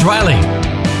Forbes Riley.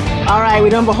 All right, we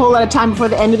don't have a whole lot of time before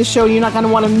the end of the show. You're not going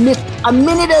to want to miss a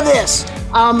minute of this.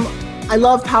 I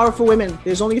love powerful women.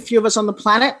 There's only a few of us on the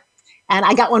planet. And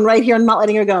I got one right here. I'm not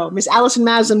letting her go. Miss Allison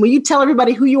Maslan, will you tell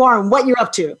everybody who you are and what you're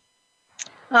up to?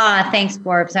 Thanks,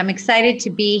 Forbes. I'm excited to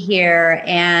be here.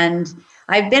 And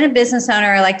I've been a business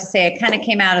owner. I like to say I kind of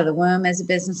came out of the womb as a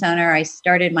business owner. I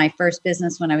started my first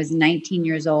business when I was 19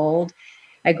 years old.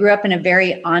 I grew up in a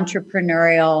very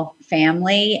entrepreneurial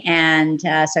family, and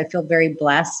so I feel very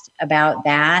blessed about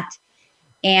that.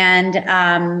 And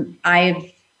I've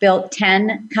built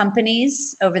 10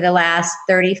 companies over the last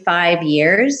 35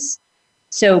 years.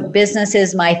 So business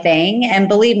is my thing. And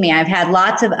believe me, I've had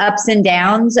lots of ups and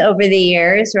downs over the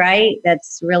years, right?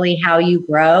 That's really how you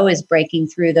grow, is breaking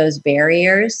through those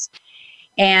barriers.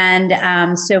 And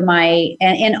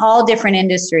in all different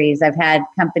industries, I've had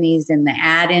companies in the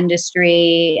ad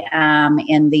industry,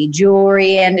 in the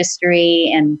jewelry industry,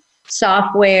 and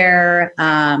software,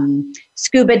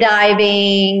 scuba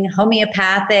diving,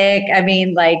 homeopathic. I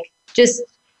mean, like just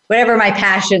whatever my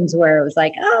passions were. It was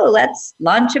like, oh, let's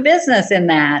launch a business in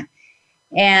that.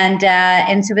 And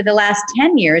so for the last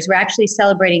 10 years, we're actually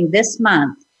celebrating this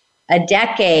month a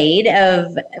decade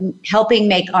of helping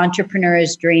make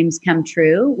entrepreneurs' dreams come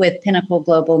true with Pinnacle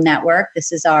Global Network.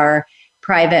 This is our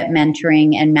private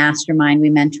mentoring and mastermind. We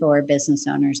mentor business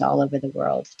owners all over the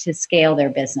world to scale their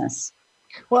business.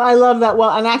 Well, I love that. Well,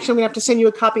 and actually, I'm going to have to send you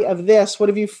a copy of this. What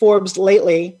have you Forbes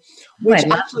lately? Which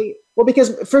actually, well,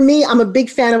 because for me, I'm a big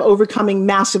fan of overcoming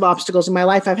massive obstacles in my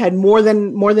life. I've had more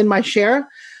than my share.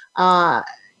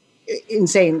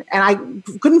 Insane. And I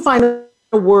couldn't find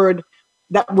a word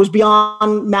that was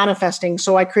beyond manifesting.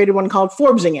 So I created one called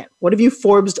Forbesing it. What have you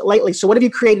Forbes lately? So what have you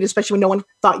created, especially when no one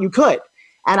thought you could?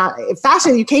 And it's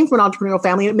fascinating. You came from an entrepreneurial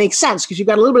family, and it makes sense because you've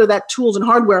got a little bit of that tools and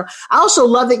hardware. I also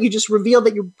love that you just revealed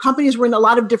that your companies were in a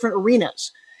lot of different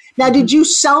arenas. Now, did you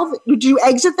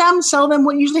exit them, sell them?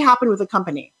 What usually happened with a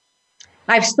company?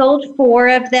 I've sold 4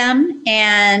 of them,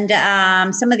 and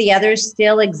some of the others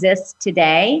still exist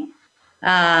today.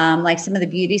 Like some of the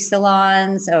beauty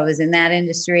salons. I was in that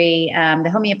industry. The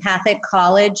homeopathic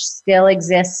college still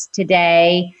exists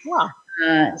today. Wow.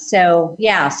 So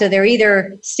they're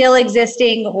either still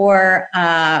existing or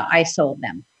I sold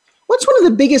them. What's one of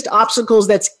the biggest obstacles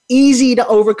that's easy to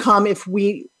overcome if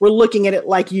we were looking at it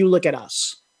like you look at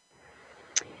us?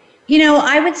 You know,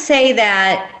 I would say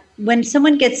that when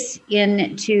someone gets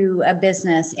into a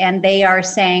business and they are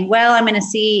saying, well, I'm going to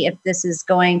see if this is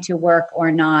going to work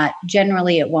or not,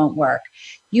 generally it won't work.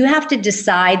 You have to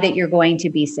decide that you're going to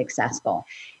be successful.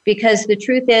 Because the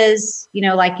truth is, you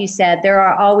know, like you said, there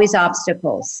are always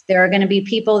obstacles. There are going to be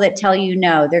people that tell you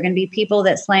no. There are going to be people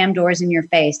that slam doors in your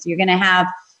face. You're going to have,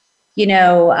 you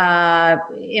know,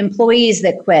 employees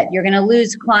that quit. You're going to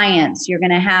lose clients. You're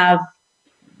going to have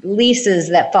leases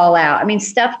that fall out. I mean,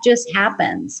 stuff just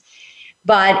happens.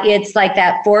 But it's like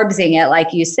that Forbesing it,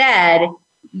 like you said,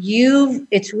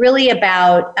 it's really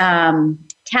about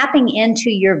tapping into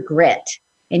your grit,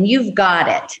 and you've got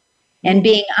it. And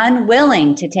being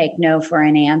unwilling to take no for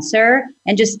an answer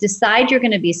and just decide you're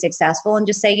going to be successful and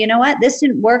just say, you know what, this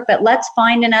didn't work, but let's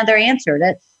find another answer.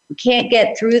 That we can't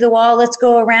get through the wall, let's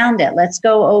go around it. Let's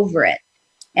go over it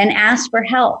and ask for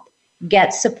help.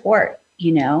 Get support.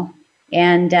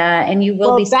 and you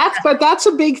will be. But that's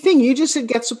a big thing. You just said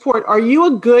get support. Are you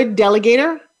a good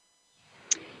delegator?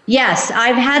 Yes,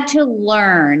 I've had to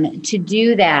learn to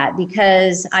do that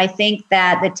because I think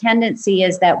that the tendency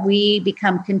is that we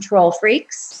become control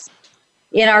freaks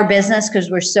in our business because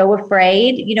we're so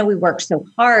afraid. We work so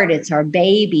hard. It's our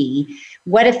baby.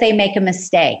 What if they make a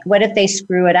mistake? What if they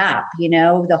screw it up?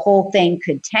 The whole thing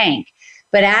could tank.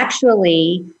 But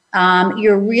actually,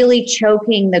 you're really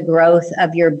choking the growth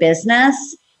of your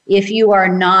business if you are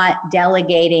not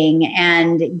delegating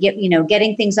and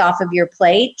getting things off of your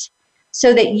plate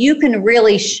so that you can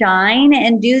really shine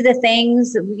and do the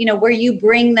things, where you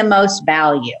bring the most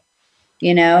value.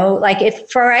 Like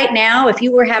if for right now, if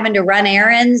you were having to run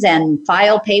errands and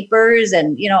file papers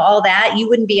and, all that, you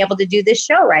wouldn't be able to do this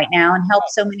show right now and help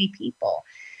so many people.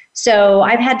 So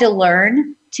I've had to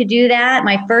learn to do that.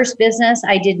 My first business,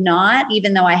 I did not,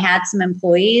 even though I had some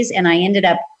employees, and I ended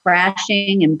up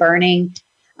crashing and burning,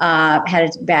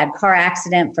 had a bad car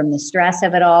accident from the stress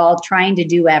of it all, trying to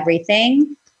do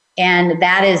everything. And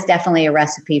that is definitely a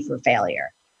recipe for failure.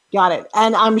 Got it.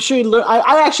 And I'm sure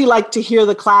I actually like to hear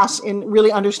the class in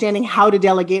really understanding how to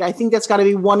delegate. I think that's got to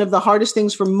be one of the hardest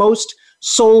things for most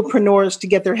solopreneurs to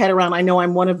get their head around. I know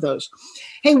I'm one of those.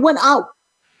 Hey, we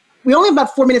only have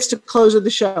about 4 minutes to close of the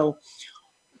show.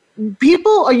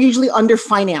 People are usually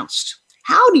underfinanced.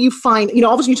 How do you find,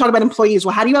 obviously you talk about employees.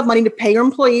 Well, how do you have money to pay your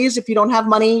employees if you don't have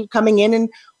money coming in? And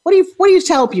what do you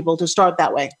tell people to start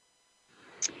that way?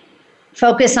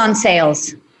 Focus on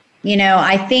sales.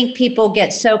 I think people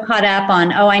get so caught up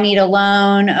on, I need a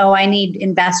loan. I need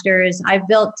investors. I've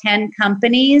built 10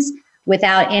 companies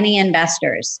without any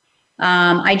investors.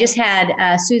 I just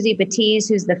had Susie Batiz,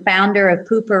 who's the founder of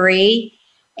Poopery,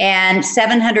 and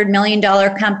 $700 million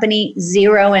company,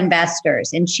 0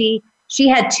 investors. And she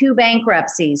had 2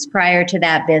 bankruptcies prior to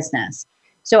that business.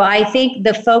 So I think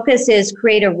the focus is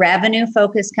create a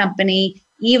revenue-focused company.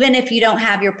 Even if you don't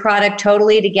have your product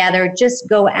totally together, just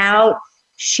go out,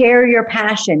 share your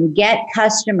passion, get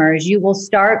customers. You will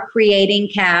start creating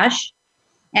cash.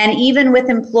 And even with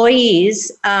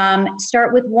employees,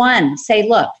 start with 1. Say,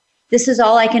 look, this is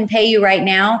all I can pay you right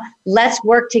now. Let's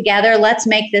work together. Let's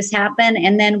make this happen.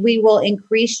 And then we will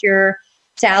increase your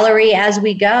salary as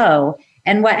we go.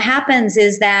 And what happens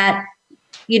is that,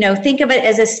 think of it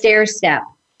as a stair step.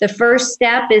 The first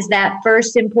step is that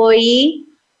first employee.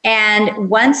 And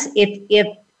once, if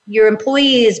your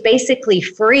employee is basically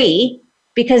free,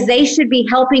 because they should be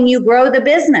helping you grow the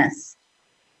business.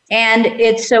 And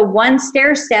it's so 1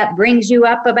 stair step brings you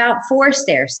up about 4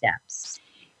 stair steps.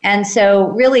 And so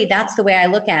really that's the way I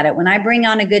look at it. When I bring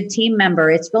on a good team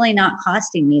member, it's really not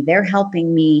costing me. They're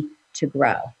helping me to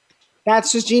grow.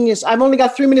 That's just genius. I've only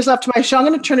got 3 minutes left to my show. I'm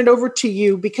going to turn it over to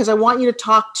you because I want you to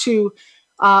talk to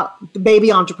the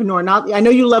baby entrepreneur. I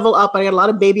know you level up. I got a lot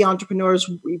of baby entrepreneurs.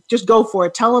 Just go for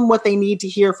it. Tell them what they need to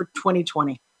hear for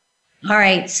 2020. All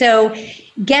right. So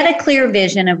get a clear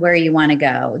vision of where you want to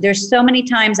go. There's so many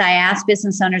times I ask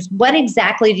business owners, what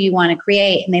exactly do you want to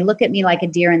create? And they look at me like a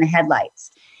deer in the headlights.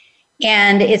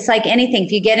 And it's like anything.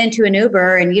 If you get into an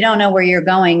Uber and you don't know where you're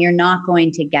going, you're not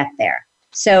going to get there.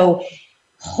 So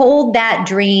hold that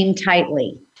dream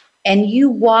tightly and you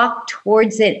walk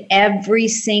towards it every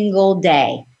single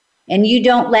day. And you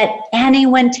don't let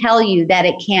anyone tell you that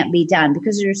it can't be done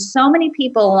because there's so many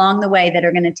people along the way that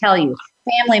are going to tell you,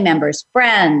 family members,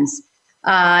 friends,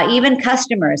 even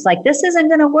customers, like, this isn't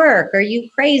going to work. Are you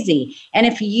crazy? And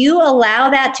if you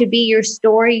allow that to be your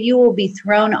story, you will be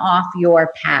thrown off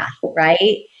your path,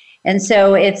 right? And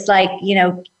so it's like,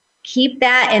 keep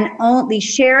that and only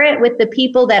share it with the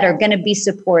people that are going to be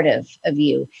supportive of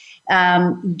you.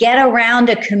 Get around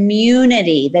a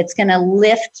community that's going to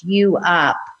lift you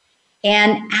up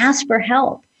and ask for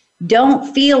help.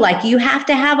 Don't feel like you have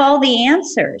to have all the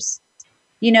answers.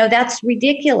 That's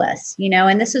ridiculous,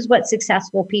 and this is what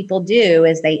successful people do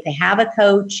is they have a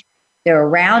coach, they're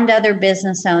around other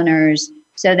business owners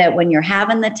so that when you're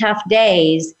having the tough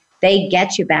days, they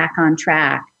get you back on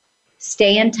track.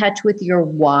 Stay in touch with your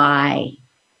why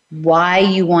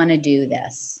you want to do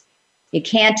this. It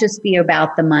can't just be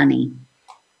about the money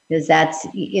because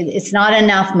it's not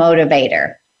enough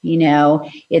motivator.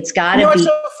 It's got to be. What's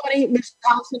so funny, Ms.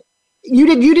 Allison? You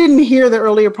didn't hear the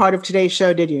earlier part of today's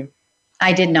show, did you?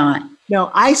 I did not.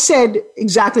 No, I said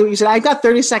exactly what you said. I've got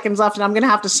 30 seconds left and I'm going to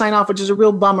have to sign off, which is a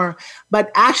real bummer.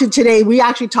 But actually today, we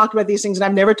actually talked about these things and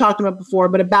I've never talked about before,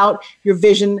 but about your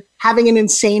vision, having an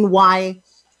insane why.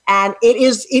 And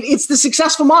it's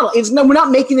the we're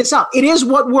not making this up. It is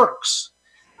what works.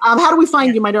 How do we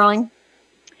find you, my darling?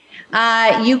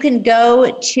 You can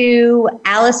go to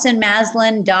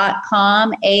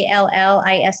AllisonMaslan.com,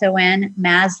 ALLISON,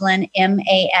 Maslan,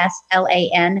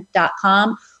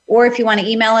 MASLAN.com. Or if you want to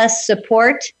email us,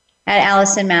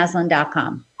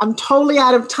 support@AllisonMaslan.com. I'm totally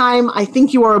out of time. I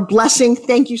think you are a blessing.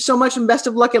 Thank you so much, and best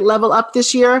of luck at Level Up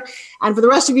this year. And for the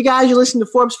rest of you guys, you're listening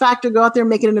to Forbes Factor. Go out there and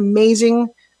make it an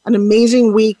amazing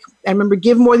week. And remember,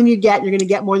 give more than you get. You're going to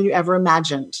get more than you ever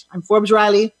imagined. I'm Forbes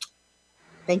Riley.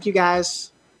 Thank you, guys.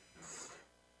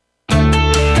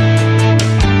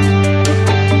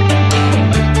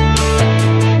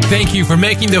 Thank you for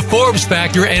making the Forbes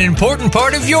Factor an important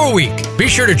part of your week. Be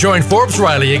sure to join Forbes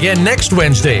Riley again next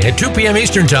Wednesday at 2 p.m.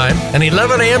 Eastern Time and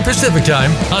 11 a.m. Pacific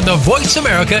Time on the Voice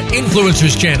America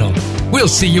Influencers Channel. We'll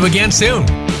see you again soon.